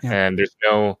 Yeah. And there's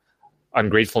no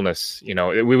ungratefulness.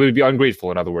 We would be ungrateful,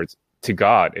 in other words, to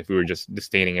God if we were just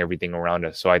disdaining everything around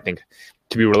us. So I think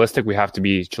to be realistic, we have to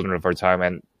be children of our time,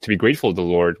 and to be grateful to the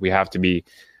Lord, we have to be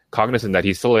cognizant that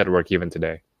he's still at work even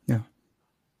today. Yeah.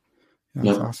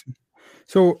 That's awesome.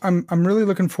 So I'm really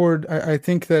looking forward. I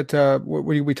think that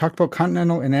we talked about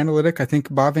continental and analytic. I think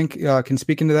Bavinck can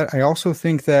speak into that. I also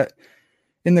think that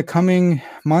in the coming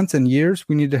months and years,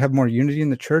 we need to have more unity in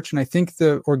the church. And I think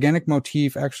the organic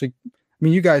motif actually,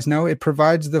 you guys know, it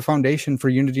provides the foundation for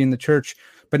unity in the church,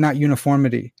 but not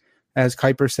uniformity, as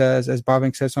Kuyper says, as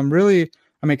Bavinck says. So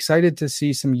I'm excited to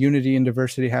see some unity and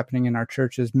diversity happening in our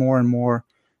churches more and more.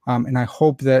 And I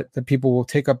hope that the people will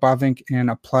take up Bavinck and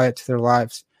apply it to their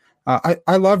lives.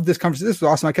 I loved this conversation. This was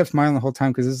awesome. I kept smiling the whole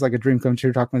time because this is like a dream come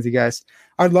true talking with you guys.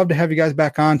 I'd love to have you guys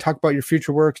back on, talk about your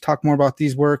future works, talk more about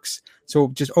these works. So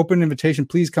just open invitation.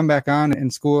 Please come back on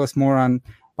and school us more on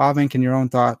Bavinck and your own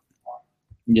thought.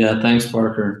 Yeah, thanks,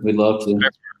 Parker. We'd love to.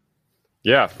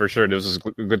 Yeah, for sure. This was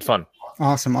good fun.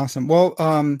 Awesome. Well,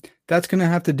 that's going to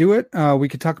have to do it. We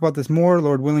could talk about this more.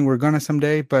 Lord willing, we're going to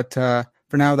someday. But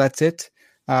for now, that's it.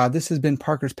 This has been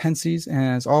Parker's Pensies.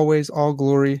 And as always, all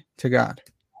glory to God.